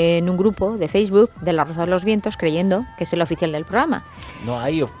en un grupo de Facebook de La Rosa de los Vientos creyendo que es el oficial del programa. No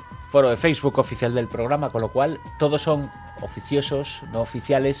hay foro de Facebook oficial del programa, con lo cual todos son oficiosos, no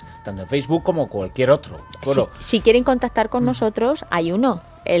oficiales, tanto en Facebook como cualquier otro foro. Si quieren contactar con nosotros, hay uno,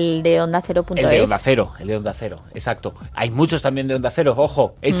 el de ondacero.es. El de Onda Cero, exacto. Hay muchos también de Onda Cero,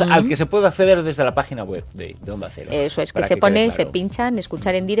 ojo, es al que se puede acceder desde la página web de Onda Cero. Eso es, que se pincha en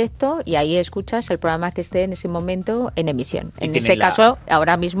escuchar en directo y ahí escuchas el programa que esté en ese momento en emisión. En este caso,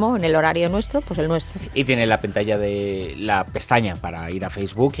 ahora mismo, en el horario nuestro, pues el nuestro. Y tiene la pantalla de la pestaña para ir a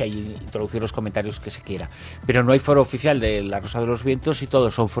Facebook y ahí introducir los comentarios que se quiera. Pero no hay foro oficial de La Rosa de los Vientos y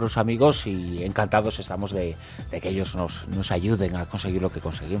todos son foros amigos y encantados estamos de que ellos nos ayuden a conseguir lo que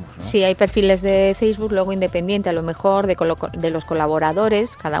conseguimos, ¿no? Sí, hay perfiles de Facebook, luego independiente a lo mejor, de los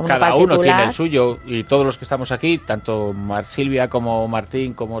colaboradores, cada uno tiene el suyo, y todos los que estamos aquí, tanto Silvia como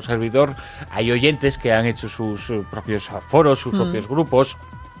Martín como servidor, hay oyentes que han hecho sus propios foros, sus propios grupos,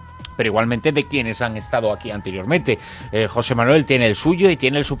 pero igualmente de quienes han estado aquí anteriormente. José Manuel tiene el suyo y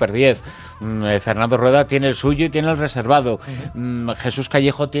tiene el Super 10. Fernando Rueda tiene el suyo y tiene el reservado. Jesús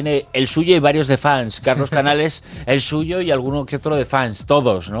Callejo tiene el suyo y varios de fans. Carlos Canales el suyo y alguno que otro de fans.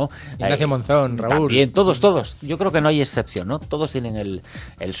 Todos, ¿no? Ignacio Monzón, Raúl. También, todos. Yo creo que no hay excepción, ¿no? Todos tienen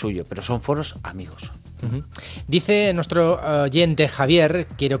el suyo, pero son foros amigos. Dice nuestro oyente Javier,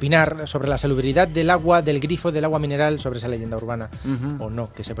 quiere opinar sobre la salubridad del agua del grifo del agua mineral, sobre esa leyenda urbana o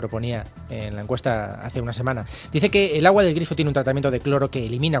no, que se proponía en la encuesta hace una semana. Dice que el agua del grifo tiene un tratamiento de cloro que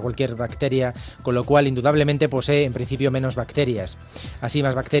elimina cualquier bacteria, con lo cual indudablemente posee en principio menos bacterias. Así,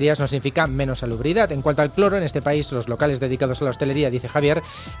 más bacterias no significa menos salubridad. En cuanto al cloro, en este país los locales dedicados a la hostelería, dice Javier,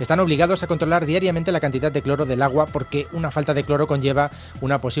 están obligados a controlar diariamente la cantidad de cloro del agua porque una falta de cloro conlleva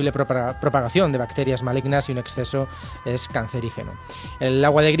una posible propagación de bacterias malignas y un exceso es cancerígeno. El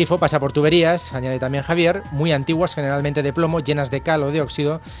agua de grifo pasa por tuberías, añade también Javier, muy antiguas, generalmente de plomo, llenas de cal o de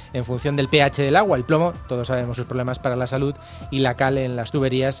óxido en función del pH del agua. El plomo, todos sabemos sus problemas para la salud, y la cal en las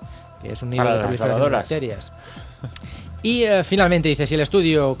tuberías, que es un nivel de proliferación de bacterias. Y finalmente dice, si el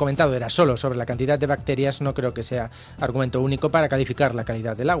estudio comentado era solo sobre la cantidad de bacterias, no creo que sea argumento único para calificar la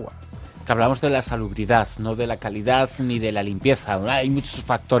calidad del agua. Que hablamos de la salubridad, no de la calidad ni de la limpieza. Hay muchos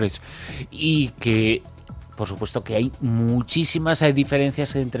factores y que, por supuesto, que hay muchísimas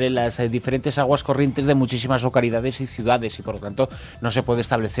diferencias entre las diferentes aguas corrientes de muchísimas localidades y ciudades, y por lo tanto no se puede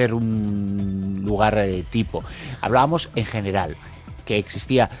establecer un lugar tipo. Hablábamos en general que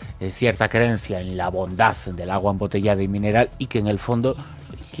existía cierta creencia en la bondad del agua embotellada y mineral, y que en el fondo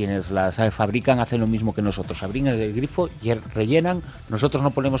quienes las fabrican hacen lo mismo que nosotros, abren el grifo y rellenan. Nosotros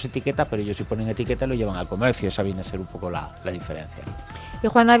no ponemos etiqueta, pero ellos sí ponen etiqueta y lo llevan al comercio. Esa viene a ser un poco la diferencia. Y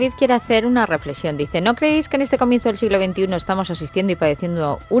Juan David quiere hacer una reflexión. Dice, ¿no creéis que en este comienzo del siglo XXI estamos asistiendo y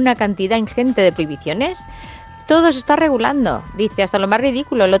padeciendo una cantidad ingente de prohibiciones? Todo se está regulando. Dice, hasta lo más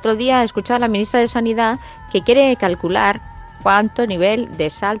ridículo. El otro día escuchaba a la ministra de Sanidad que quiere calcular cuánto nivel de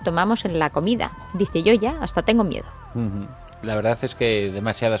sal tomamos en la comida. Dice, yo ya hasta tengo miedo. La verdad es que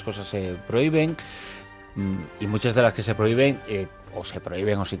demasiadas cosas se prohíben, y muchas de las que se prohíben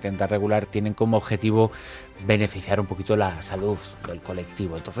o se intenta regular tienen como objetivo beneficiar un poquito la salud del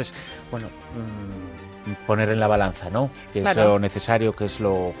colectivo. Entonces, bueno, poner en la balanza, ¿no? Qué es lo necesario, qué es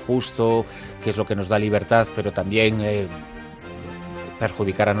lo justo, qué es lo que nos da libertad, pero también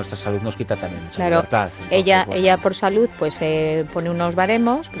perjudicar a nuestra salud nos quita también mucha libertad. Entonces, ella por salud pues pone unos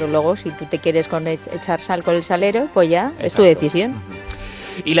baremos, pero luego si tú te quieres echar sal con el salero, pues ya es tu decisión.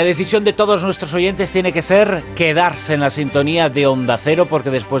 Y la decisión de todos nuestros oyentes tiene que ser quedarse en la sintonía de Onda Cero, porque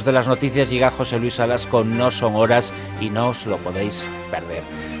después de las noticias llega José Luis Salas con No Son Horas y no os lo podéis perder.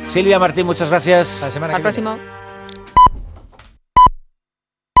 Silvia Martín, muchas gracias. La semana Hasta el que viene. próximo.